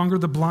life. We're no longer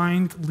the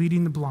blind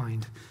leading the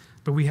blind,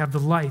 but we have the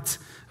light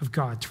of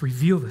God to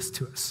reveal this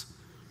to us.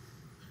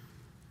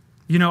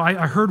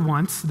 I heard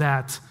once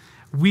that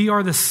we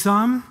are the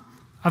sum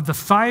of the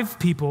 5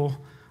 people,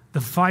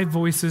 the 5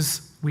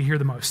 voices we hear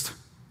the most.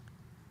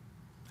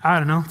 I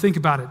don't know, think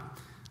about it.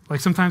 Like,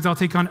 sometimes I'll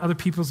take on other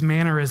people's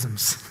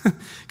mannerisms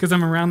because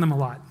I'm around them a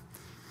lot.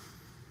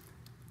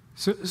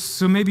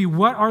 So maybe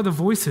what are the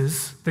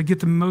voices that get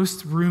the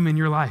most room in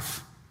your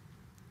life?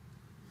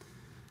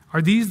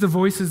 Are these the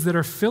voices that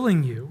are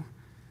filling you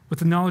with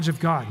the knowledge of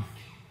God?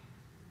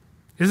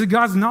 Is it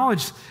God's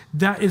knowledge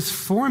that is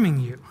forming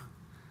you?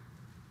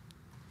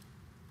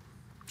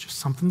 Just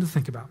something to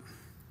think about.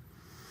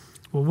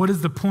 Well, what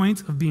is the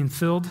point of being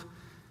filled?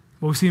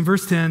 Well, we see in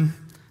verse 10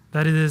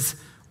 that it is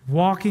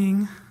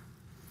walking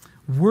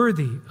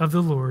worthy of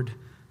the Lord,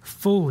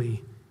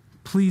 fully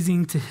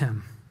pleasing to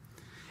him.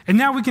 And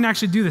now we can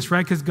actually do this,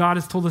 right? Because God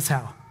has told us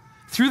how.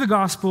 Through the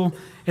gospel,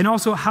 and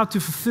also how to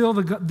fulfill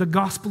the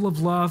gospel of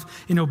love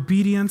in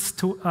obedience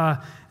to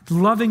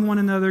loving one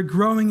another,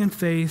 growing in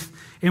faith,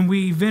 and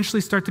we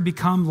eventually start to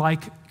become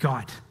like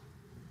God.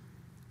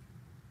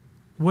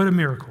 What a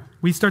miracle.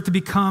 We start to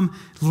become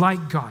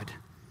like God.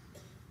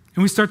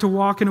 And we start to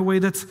walk in a way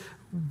that's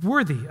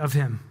worthy of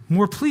him,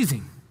 more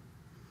pleasing.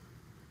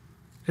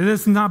 And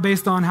it's not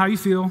based on how you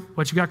feel,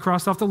 what you got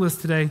crossed off the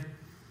list today.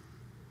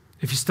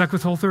 If you stuck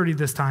with Whole30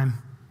 this time.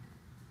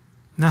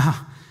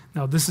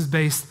 No, this is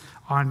based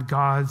on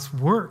God's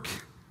work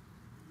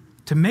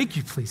to make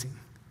you pleasing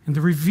and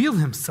to reveal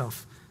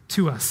himself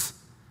to us.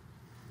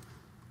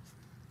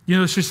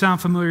 This should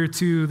sound familiar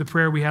to the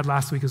prayer we had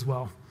last week as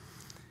well.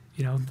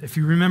 If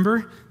you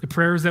remember, the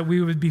prayer is that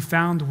we would be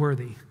found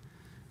worthy.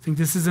 I think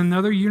this is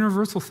another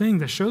universal thing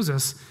that shows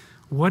us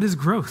what is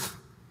growth.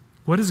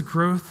 What is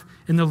growth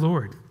in the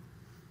Lord?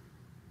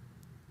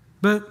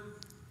 But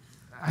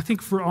I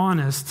think if we're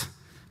honest,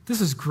 this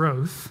is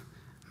growth.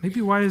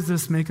 Maybe why does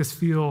this make us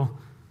feel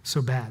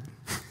so bad?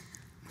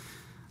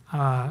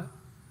 I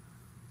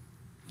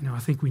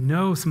think we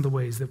know some of the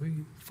ways that we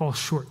fall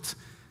short.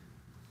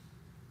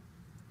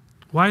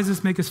 Why does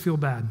this make us feel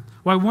bad?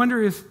 Well, I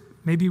wonder if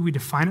maybe we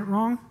define it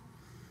wrong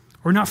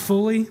or not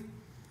fully.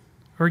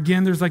 Or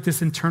again, there's like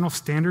this internal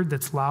standard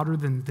that's louder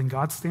than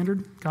God's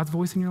standard, God's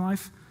voice in your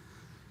life.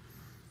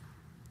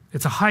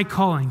 It's a high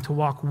calling to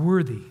walk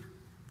worthy.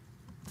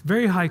 It's a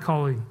very high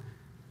calling.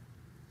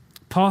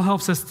 Paul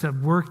helps us to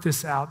work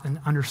this out and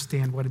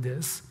understand what it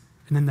is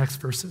in the next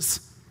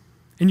verses.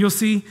 And you'll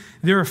see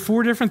there are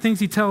 4 different things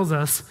he tells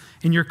us,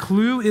 and your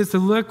clue is to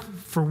look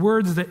for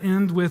words that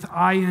end with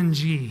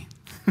ing.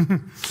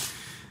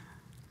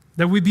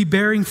 That we be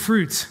bearing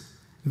fruit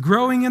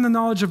growing in the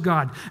knowledge of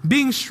God,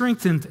 being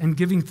strengthened, and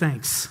giving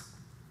thanks.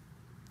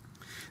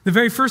 The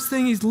very first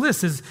thing he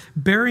lists is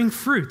bearing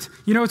fruit.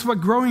 You know, it's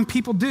what growing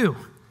people do.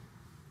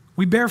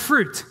 We bear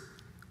fruit.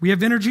 We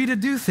have energy to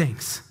do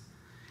things.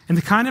 And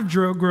the kind of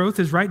growth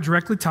is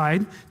directly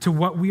tied to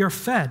what we are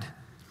fed.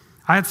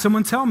 I had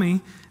someone tell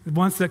me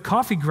once that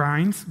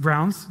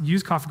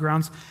used coffee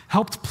grounds,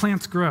 helped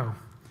plants grow.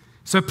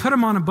 So I put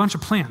them on a bunch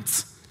of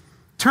plants.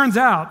 Turns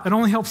out it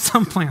only helps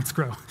some plants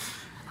grow.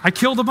 I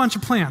killed a bunch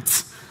of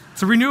plants.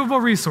 It's a renewable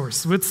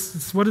resource.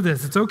 It's what it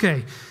is. It's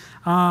okay.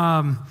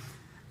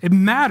 It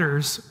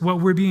matters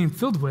what we're being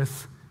filled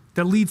with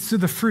that leads to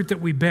the fruit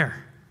that we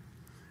bear.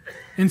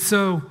 And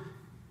so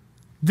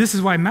this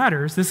is why it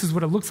matters. This is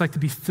what it looks like to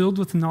be filled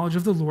with the knowledge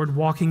of the Lord,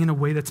 walking in a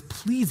way that's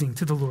pleasing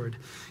to the Lord.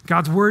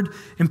 God's word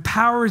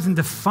empowers and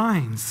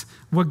defines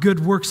what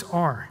good works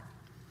are.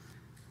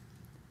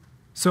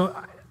 So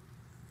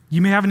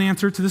you may have an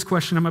answer to this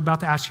question I'm about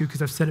to ask you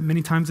because I've said it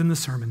many times in the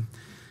sermon.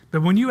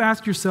 But when you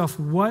ask yourself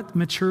what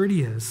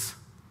maturity is,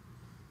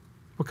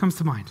 what comes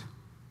to mind?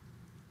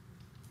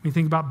 When you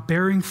think about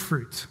bearing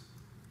fruit,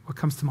 what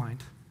comes to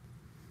mind?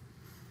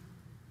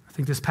 I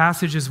think this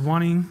passage is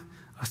wanting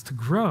us to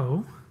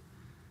grow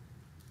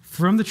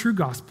from the true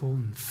gospel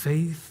in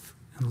faith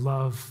and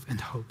love and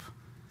hope.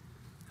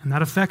 And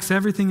that affects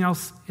everything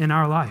else in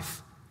our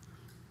life.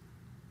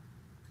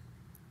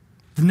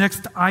 The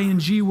next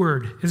ing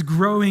word is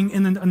growing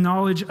in the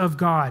knowledge of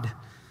God.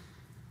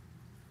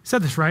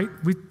 Said this, right?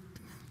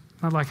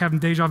 Not like having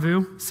deja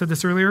vu. Said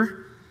this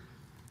earlier.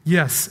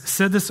 Yes,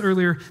 said this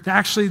earlier, that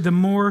actually the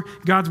more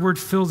God's word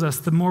fills us,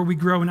 the more we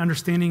grow in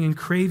understanding and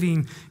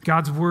craving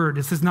God's word.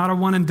 This is not a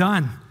one and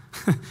done.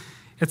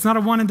 It's not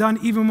a one and done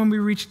even when we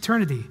reach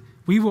eternity.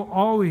 We will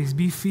always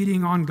be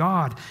feeding on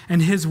God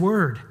and his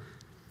word.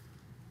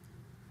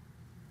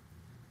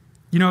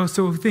 You know,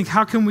 so we think,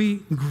 how can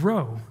we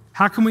grow?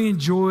 How can we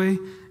enjoy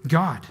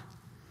God?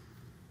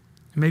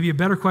 And maybe a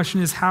better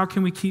question is, how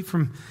can we keep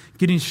from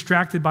getting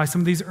distracted by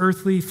some of these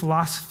earthly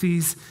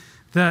philosophies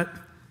that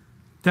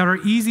are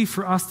easy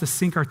for us to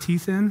sink our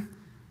teeth in,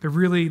 but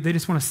really they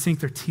just want to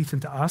sink their teeth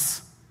into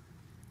us?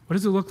 What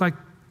does it look like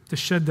to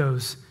shed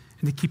those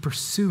and to keep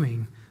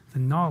pursuing the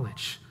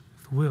knowledge,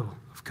 the will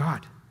of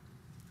God?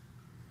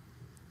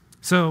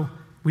 So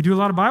we do a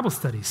lot of Bible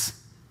studies.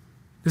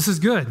 This is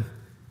good.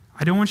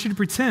 I don't want you to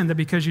pretend that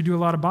because you do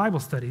a lot of Bible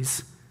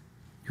studies,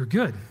 you're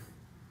good.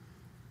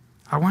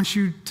 I want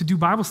you to do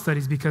Bible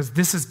studies because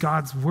this is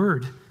God's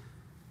word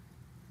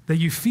that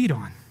you feed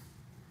on.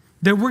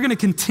 That we're going to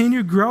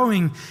continue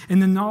growing in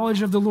the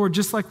knowledge of the Lord,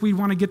 just like we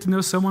want to get to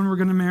know someone we're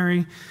going to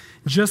marry,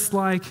 just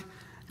like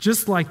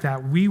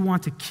that. We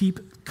want to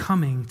keep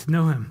coming to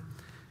know him.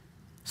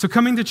 So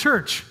coming to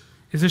church,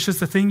 is this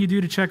just a thing you do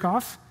to check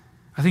off?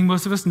 I think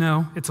most of us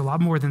know it's a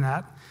lot more than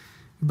that.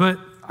 But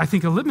I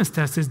think a litmus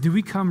test is, do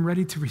we come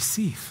ready to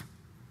receive?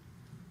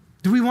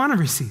 Do we want to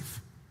receive?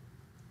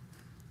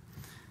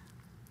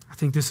 I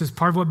think this is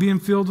part of what being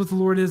filled with the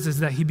Lord is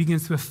that he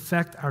begins to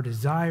affect our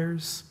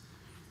desires.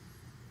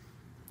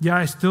 Yeah,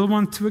 I still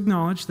want to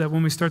acknowledge that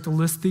when we start to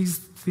list these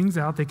things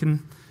out, they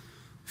can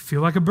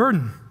feel like a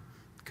burden.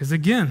 Because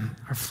again,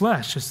 our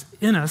flesh is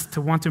in us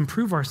to want to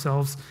improve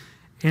ourselves,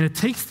 and it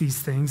takes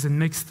these things and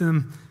makes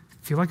them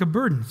feel like a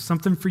burden,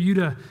 something for you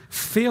to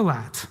fail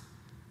at.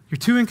 You're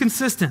too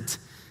inconsistent.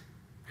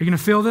 Are you going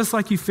to fail this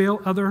like you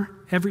fail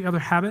every other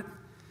habit?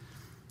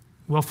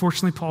 Well,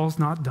 fortunately, Paul's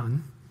not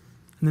done.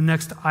 And the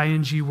next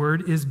ing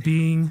word is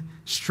being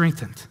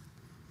strengthened.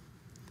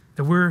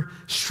 That we're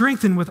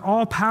strengthened with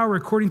all power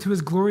according to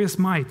his glorious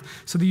might,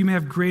 so that you may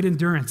have great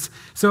endurance.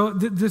 So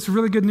this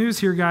really good news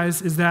here,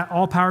 guys, is that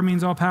all power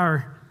means all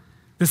power.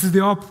 This is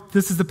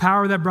the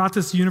power that brought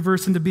this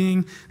universe into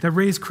being, that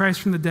raised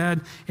Christ from the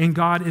dead, and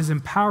God is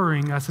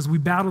empowering us as we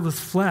battle this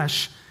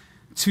flesh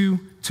to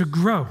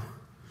grow.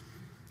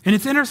 And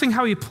it's interesting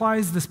how he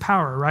applies this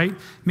power, right?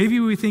 Maybe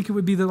we think it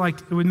would be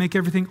it would make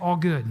everything all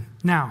good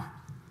now.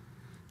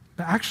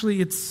 But actually,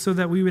 it's so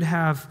that we would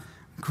have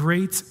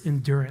great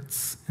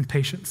endurance and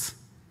patience.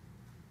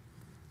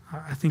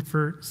 I think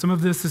for some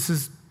of this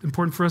is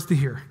important for us to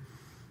hear.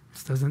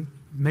 This doesn't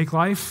make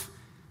life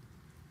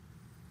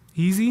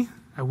easy.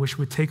 I wish it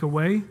would take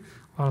away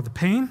a lot of the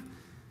pain.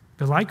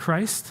 But like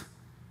Christ,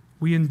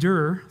 we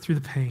endure through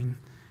the pain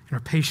and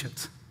are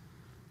patient.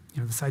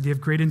 You know, this idea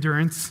of great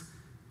endurance,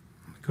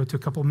 go to a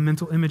couple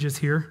mental images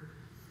here,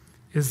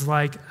 is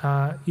like,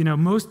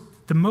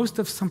 the most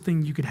of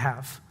something you could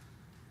have.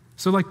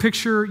 So like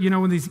picture,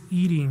 in these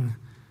eating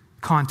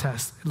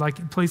contests,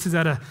 like places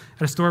at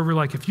a store where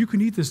like, if you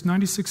can eat this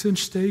 96-inch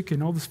steak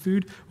and all this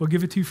food, we'll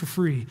give it to you for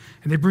free.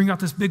 And they bring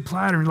out this big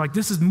platter and like,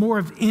 this is more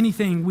of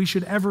anything we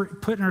should ever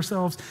put in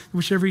ourselves,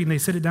 we should ever eat. And they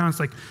sit it down, it's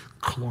like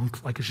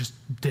clunk, like it's just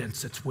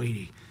dense, it's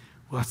weighty.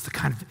 Well, that's the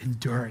kind of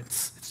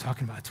endurance it's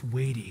talking about. It's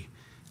weighty.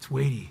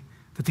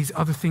 That these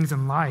other things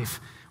in life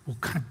will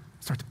kind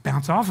of start to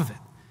bounce off of it.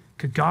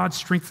 Because God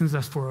strengthens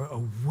us for a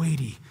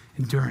weighty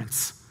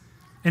endurance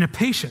and a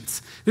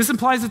patience. This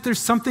implies that there's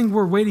something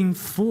we're waiting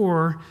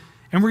for,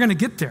 and we're going to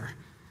get there.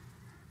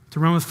 To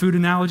run with food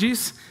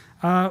analogies,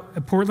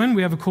 At Portland,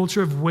 we have a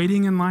culture of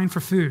waiting in line for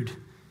food.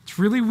 It's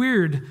really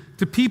weird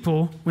to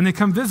people when they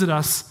come visit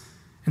us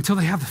until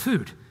they have the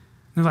food.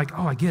 And they're like,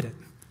 oh, I get it.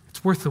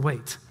 It's worth the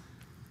wait.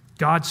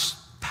 God's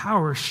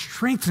power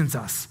strengthens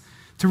us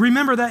to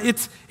remember that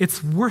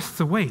it's worth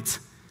the wait.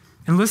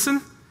 And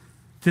listen,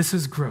 this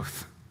is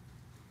growth.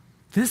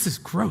 This is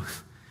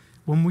growth.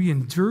 When we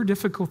endure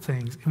difficult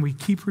things and we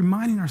keep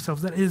reminding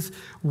ourselves that it is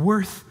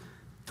worth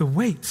the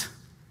wait.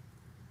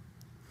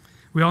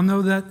 We all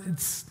know that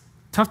it's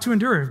tough to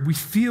endure. We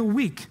feel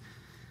weak.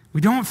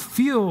 We don't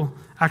feel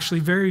actually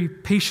very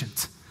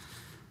patient.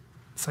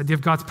 This idea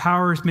of God's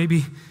power is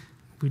maybe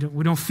we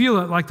don't feel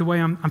it like the way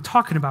I'm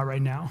talking about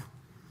right now,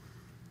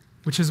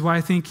 which is why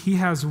I think he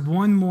has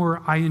one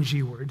more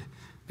ing word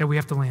that we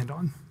have to land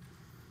on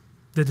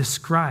that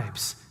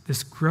describes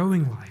this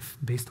growing life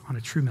based on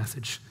a true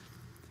message.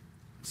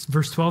 It's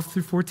verse 12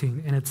 through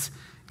 14, and it's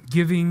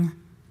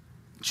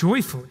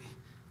joyfully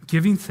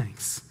giving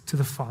thanks to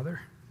the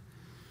Father.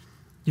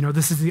 You know,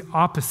 this is the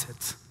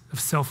opposite of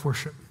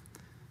self-worship.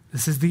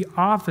 This is the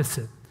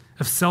opposite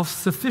of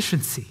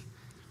self-sufficiency,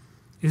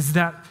 is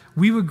that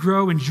we would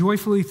grow in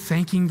joyfully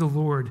thanking the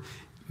Lord,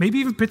 maybe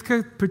even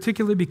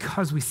particularly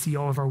because we see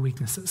all of our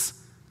weaknesses,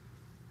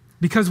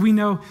 because we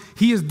know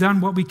he has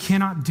done what we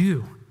cannot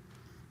do.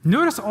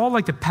 Notice all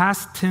like the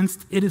past tense,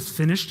 it is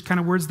finished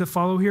kind of words that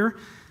follow here.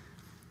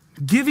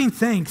 Giving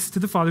thanks to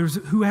the Father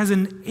who has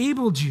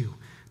enabled you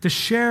to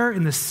share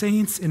in the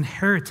saints'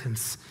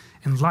 inheritance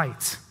and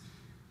light.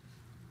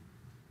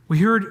 We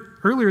heard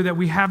earlier that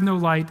we have no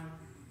light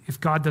if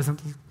God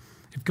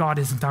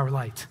isn't our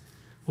light.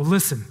 Well,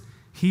 listen,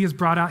 he has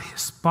brought out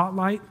his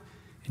spotlight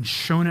and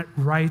shown it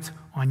right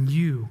on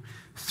you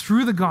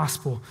through the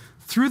gospel,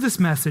 through this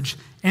message,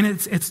 and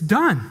it's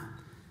done.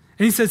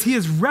 And he says he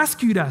has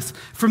rescued us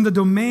from the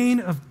domain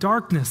of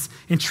darkness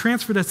and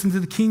transferred us into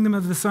the kingdom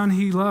of the Son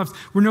he loves.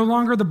 We're no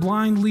longer the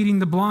blind leading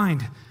the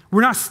blind.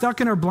 We're not stuck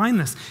in our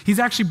blindness. He's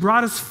actually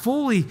brought us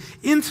fully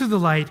into the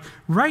light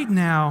right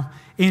now,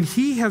 and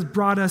he has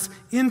brought us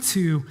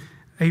into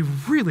a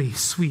really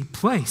sweet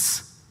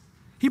place.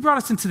 He brought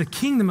us into the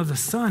kingdom of the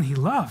Son he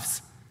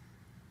loves.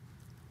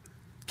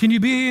 Can you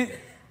be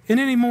in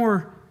any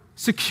more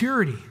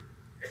security?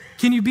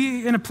 Can you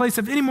be in a place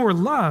of any more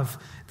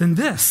love than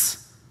this?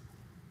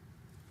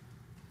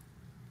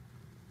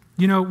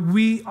 You know,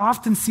 we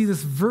often see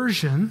this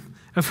version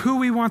of who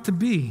we want to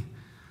be.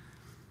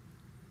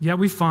 Yet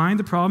we find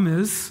the problem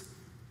is,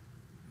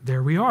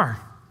 there we are.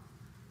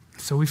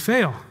 So we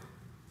fail.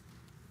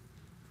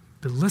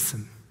 But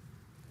listen,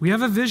 we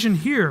have a vision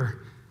here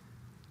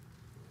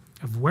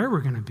of where we're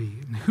going to be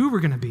and who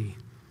we're going to be.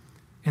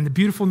 And the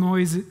beautiful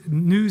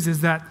news is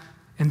that,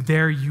 and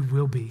there you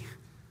will be.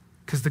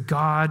 Because the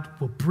God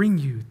will bring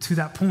you to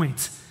that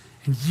point,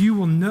 and you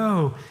will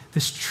know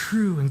this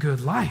true and good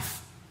life.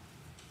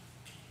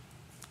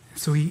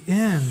 So he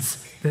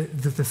ends that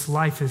this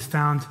life is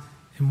found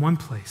in one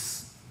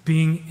place,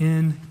 being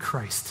in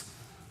Christ.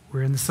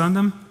 We're in the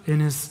Son, in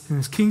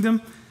his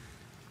kingdom,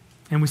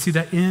 and we see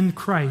that in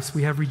Christ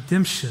we have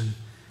redemption,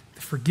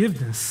 the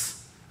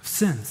forgiveness of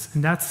sins.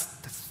 And that's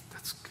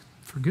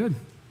for good.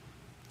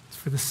 It's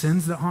for the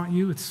sins that haunt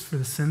you. It's for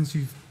the sins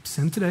you've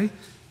sinned today,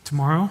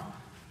 tomorrow,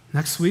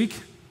 next week.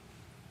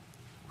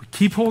 We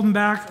keep holding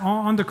back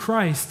onto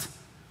Christ.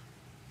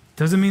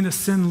 Doesn't mean that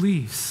sin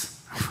leaves.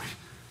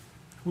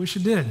 I wish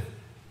it did.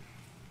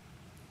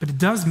 But it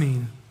does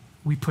mean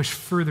we push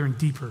further and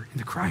deeper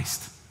into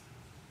Christ,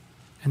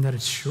 and that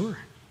it's sure,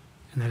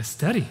 and that it's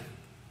steady.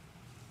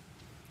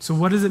 So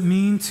what does it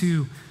mean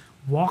to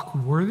walk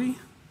worthy?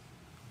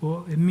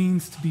 Well, it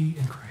means to be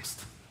in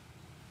Christ.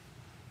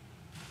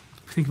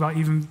 Think about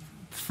even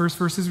the first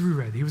verses we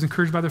read. He was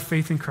encouraged by their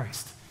faith in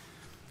Christ.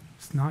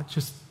 It's not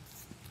just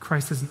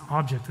Christ as an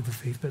object of the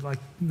faith, but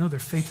their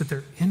faith that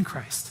they're in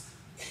Christ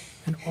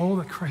and all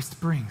that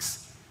Christ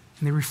brings.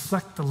 And they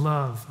reflect the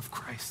love of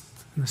Christ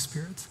and the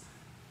Spirit.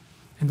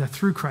 And that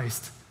through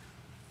Christ,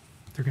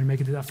 they're going to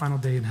make it to that final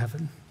day in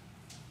heaven.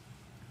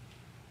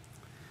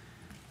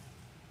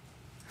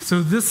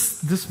 So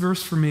this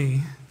verse for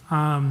me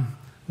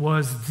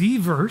was the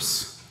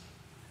verse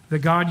that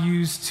God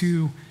used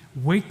to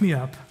wake me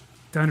up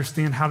to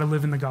understand how to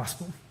live in the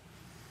gospel.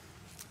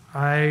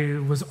 I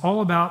was all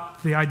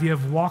about the idea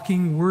of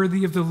walking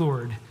worthy of the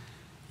Lord,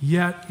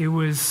 yet it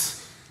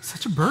was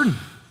such a burden.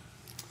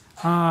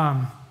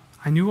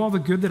 I knew all the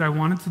good that I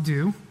wanted to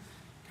do,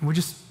 and would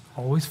just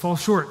always fall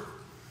short.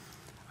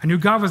 I knew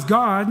God was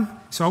God,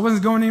 so I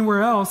wasn't going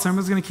anywhere else. I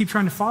was going to keep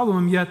trying to follow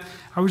him, yet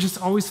I was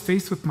just always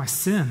faced with my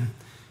sin.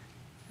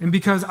 And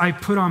because I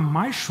put on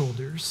my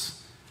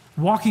shoulders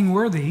walking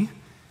worthy,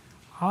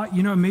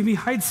 it made me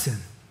hide sin.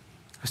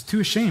 I was too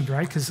ashamed,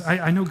 right? Because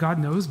I know God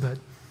knows, but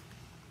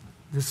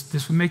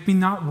this would make me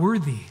not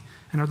worthy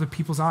in other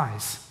people's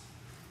eyes.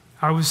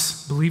 I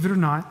was, believe it or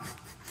not,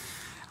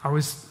 I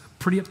was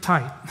pretty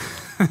uptight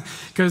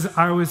because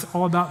I was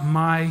all about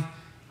my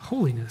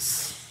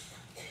holiness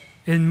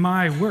and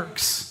my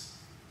works.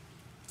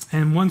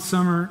 And one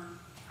summer,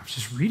 I was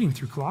just reading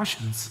through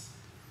Colossians,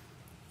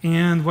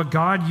 And what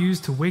God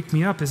used to wake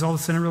me up is all of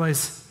a sudden I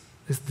realized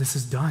this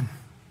is done.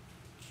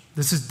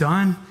 This is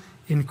done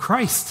in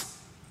Christ.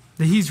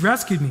 That he's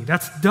rescued me.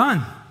 That's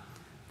done.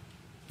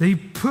 That he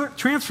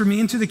transferred me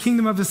into the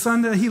kingdom of the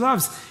Son that he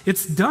loves.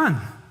 It's done.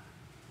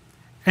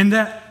 And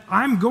that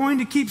I'm going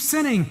to keep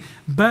sinning,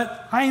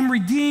 but I am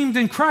redeemed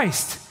in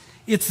Christ.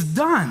 It's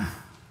done.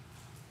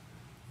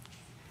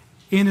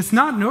 And it's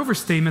not an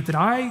overstatement that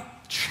I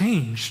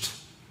changed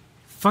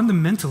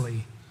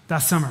fundamentally that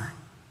summer.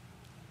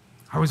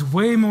 I was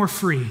way more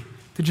free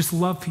to just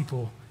love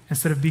people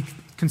instead of be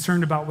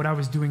concerned about what I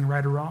was doing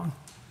right or wrong.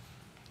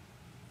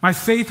 My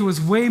faith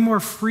was way more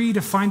free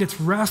to find its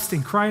rest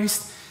in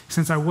Christ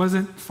since I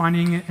wasn't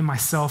finding it in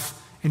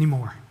myself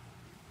anymore.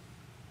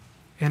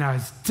 And I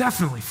was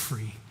definitely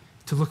free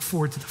to look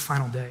forward to the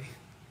final day.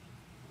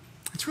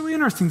 It's really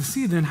interesting to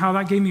see then how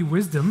that gave me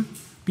wisdom,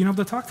 being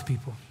able to talk to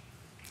people.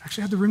 I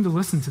actually had the room to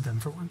listen to them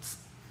for once.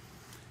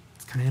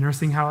 It's kind of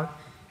interesting how it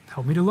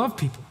helped me to love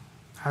people.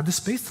 I had the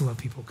space to love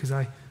people because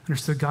I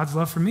understood God's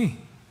love for me.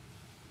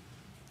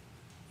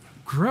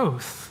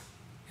 Growth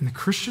in the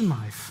Christian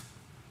life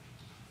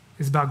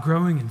is about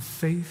growing in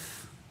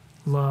faith,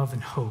 love,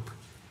 and hope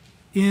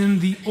in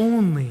the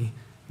only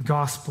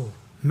gospel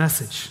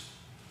message.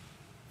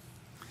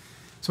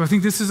 So I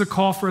think this is a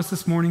call for us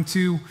this morning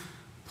to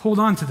hold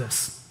on to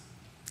this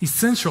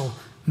essential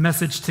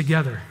message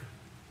together.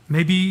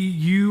 Maybe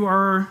you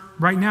are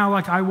right now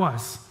like I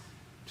was,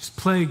 just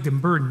plagued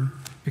and burdened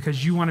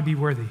because you want to be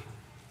worthy.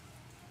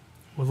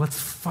 Well, let's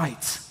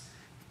fight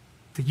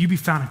that you be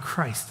found in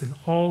Christ in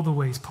all the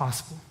ways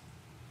possible.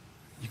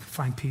 You can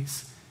find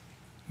peace.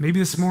 Maybe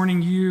this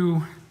morning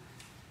you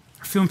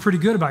are feeling pretty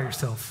good about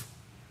yourself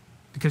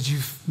because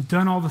you've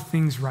done all the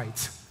things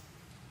right.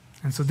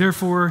 And so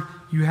therefore,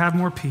 you have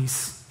more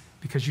peace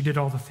because you did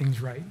all the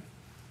things right.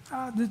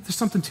 There's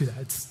something to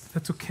that.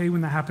 That's okay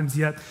when that happens,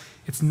 yet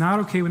it's not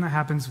okay when that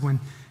happens when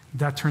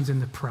that turns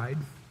into pride.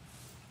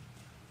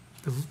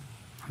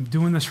 I'm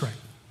doing this right.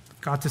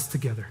 I've got this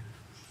together.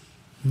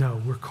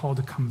 No, we're called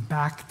to come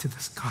back to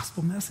this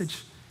gospel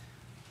message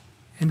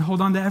and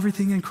hold on to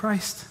everything in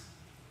Christ.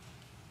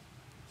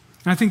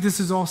 And I think this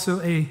is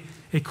also a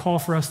call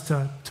for us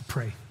to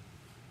pray,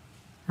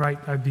 right?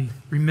 I'd be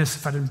remiss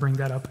if I didn't bring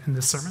that up in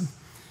this sermon.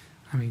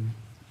 I mean,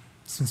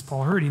 since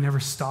Paul heard, he never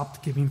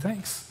stopped giving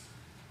thanks.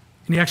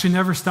 And he actually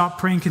never stopped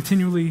praying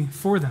continually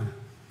for them.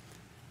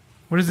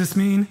 What does this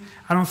mean?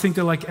 I don't think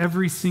that like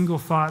every single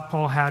thought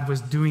Paul had was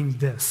doing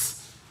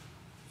this.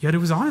 Yet it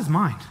was on his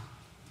mind.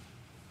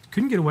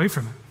 Couldn't get away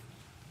from it.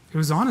 It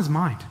was on his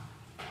mind.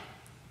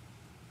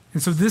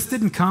 And so this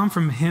didn't come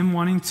from him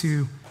wanting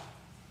to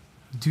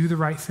do the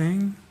right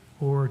thing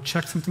or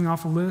check something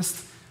off a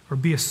list or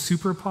be a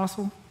super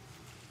apostle.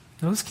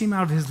 No, this came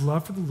out of his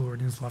love for the Lord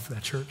and his love for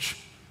that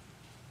church.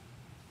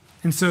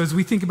 And so as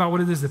we think about what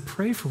it is to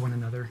pray for one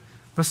another,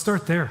 let's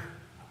start there.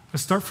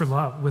 Let's start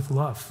with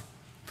love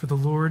for the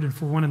Lord and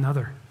for one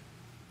another.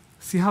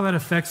 See how that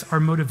affects our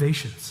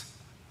motivations.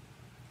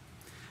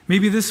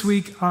 Maybe this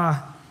week,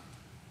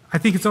 I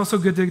think it's also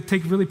good to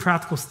take really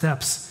practical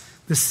steps.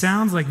 This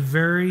sounds like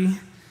very,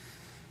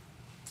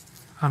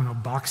 boxy. I don't know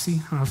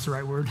if that's the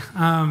right word.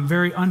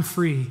 Very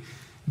unfree.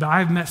 But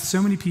I've met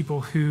so many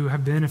people who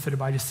have benefited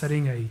by just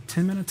setting a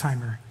 10-minute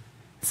timer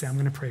and say, I'm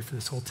going to pray for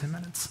this whole 10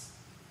 minutes.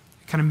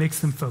 It kind of makes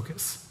them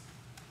focus.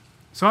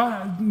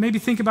 So maybe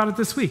think about it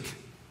this week.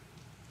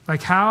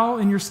 Like how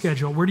in your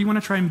schedule, where do you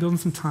want to try and build in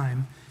some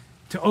time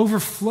to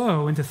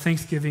overflow into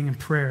thanksgiving and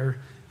prayer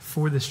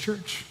for this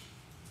church?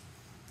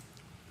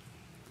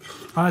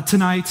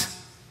 Tonight,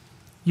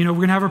 we're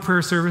going to have our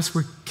prayer service.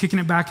 We're kicking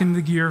it back into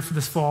the gear for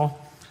this fall.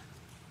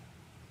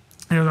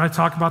 I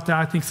talk about that.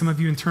 I think some of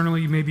you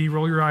internally maybe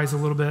roll your eyes a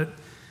little bit.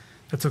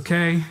 That's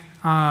okay.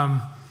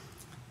 We're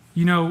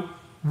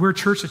a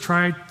church that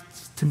tried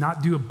to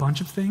not do a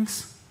bunch of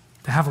things,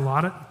 to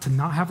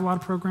not have a lot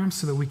of programs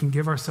so that we can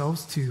give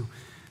ourselves to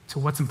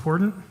what's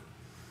important.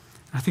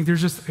 I think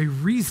there's just a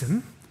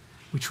reason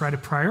we try to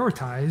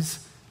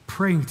prioritize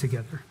praying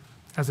together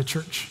as a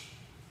church.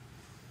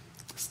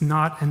 It's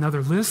not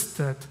another list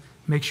that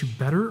makes you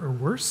better or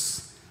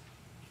worse,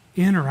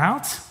 in or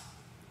out.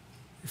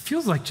 It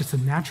feels like just a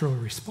natural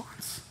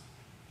response.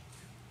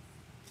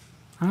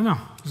 I don't know.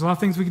 There's a lot of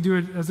things we could do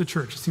as a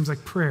church. It seems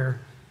like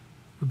prayer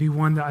would be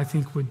one that I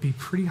think would be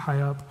pretty high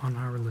up on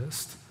our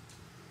list.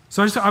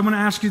 So I want to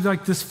ask you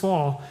this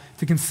fall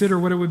to consider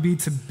what it would be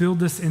to build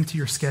this into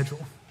your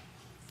schedule.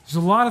 There's a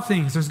lot of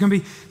things.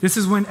 This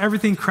is when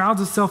everything crowds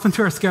itself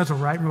into our schedule,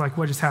 right? And we're like,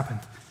 what just happened?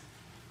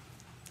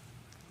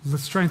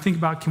 Let's try and think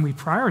about, can we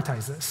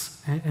prioritize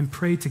this and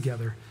pray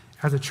together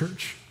as a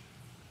church?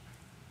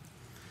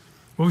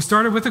 Well, we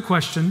started with a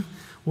question: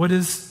 what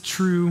is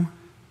true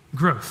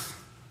growth?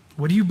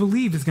 What do you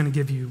believe is going to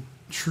give you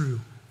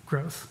true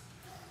growth?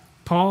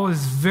 Paul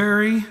is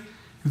very,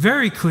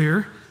 very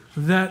clear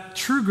that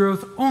true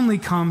growth only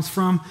comes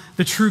from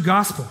the true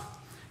gospel.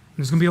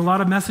 There's going to be a lot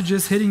of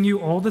messages hitting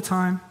you all the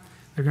time.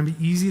 They're going to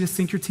be easy to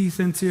sink your teeth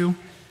into,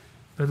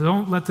 but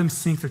don't let them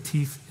sink their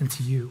teeth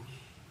into you.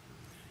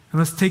 And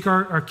let's take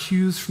our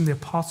cues from the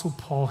Apostle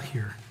Paul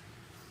here.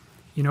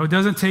 You know, it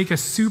doesn't take a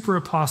super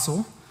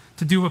apostle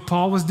to do what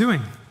Paul was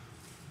doing,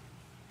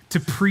 to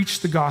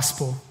preach the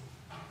gospel,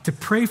 to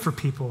pray for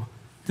people,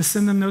 to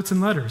send them notes and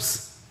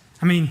letters.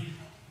 I mean,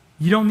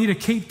 you don't need a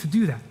cape to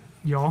do that,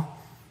 y'all.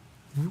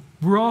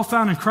 We're all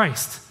found in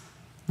Christ.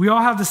 We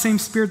all have the same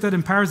Spirit that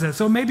empowers us.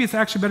 So maybe it's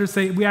actually better to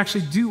say we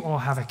actually do all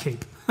have a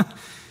cape.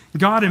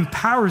 God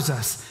empowers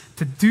us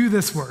to do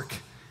this work,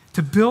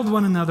 to build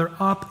one another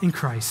up in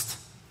Christ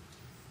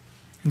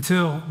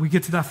until we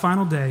get to that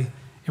final day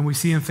and we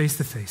see him face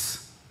to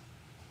face.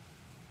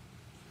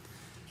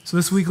 So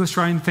this week, let's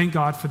try and thank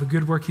God for the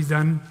good work he's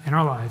done in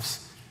our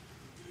lives.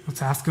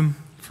 Let's ask him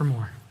for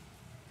more.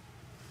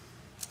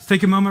 Let's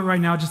take a moment right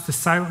now just to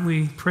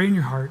silently pray in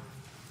your heart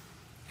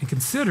and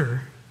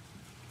consider,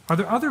 are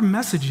there other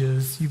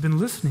messages you've been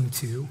listening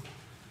to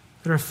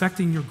that are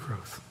affecting your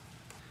growth?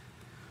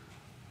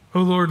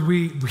 Oh Lord,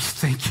 we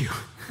thank you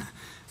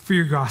for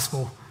your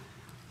gospel.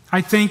 I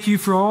thank you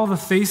for all the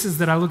faces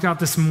that I look out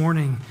this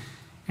morning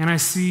and I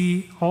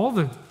see all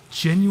the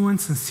genuine,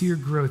 sincere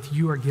growth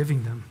you are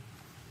giving them.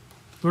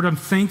 Lord, I'm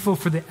thankful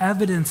for the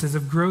evidences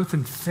of growth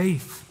and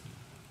faith,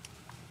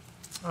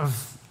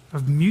 of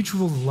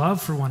mutual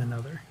love for one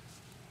another,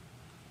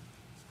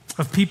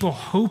 of people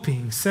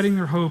hoping, setting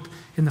their hope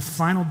in the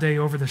final day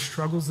over the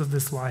struggles of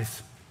this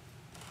life.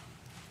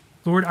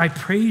 Lord, I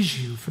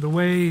praise you for the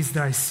ways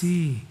that I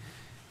see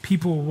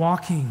people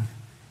walking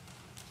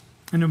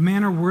in a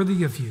manner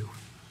worthy of you,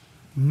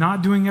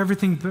 not doing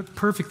everything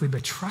perfectly,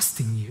 but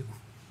trusting you.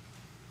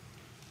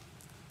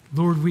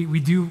 Lord,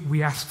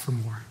 we ask for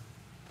more.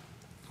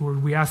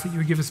 Lord, we ask that you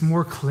would give us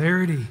more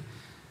clarity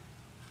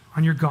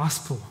on your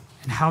gospel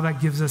and how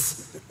that gives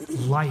us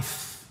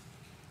life.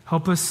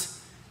 Help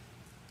us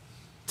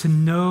to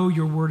know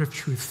your word of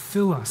truth.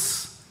 Fill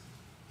us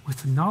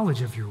with the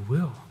knowledge of your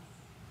will.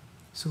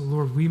 So,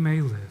 Lord, we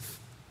may live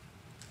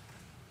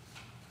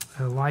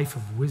a life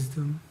of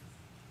wisdom,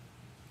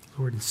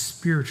 Lord, and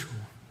spiritual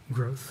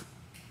growth.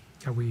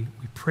 God, we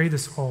pray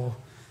this all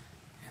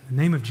in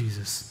the name of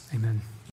Jesus. Amen.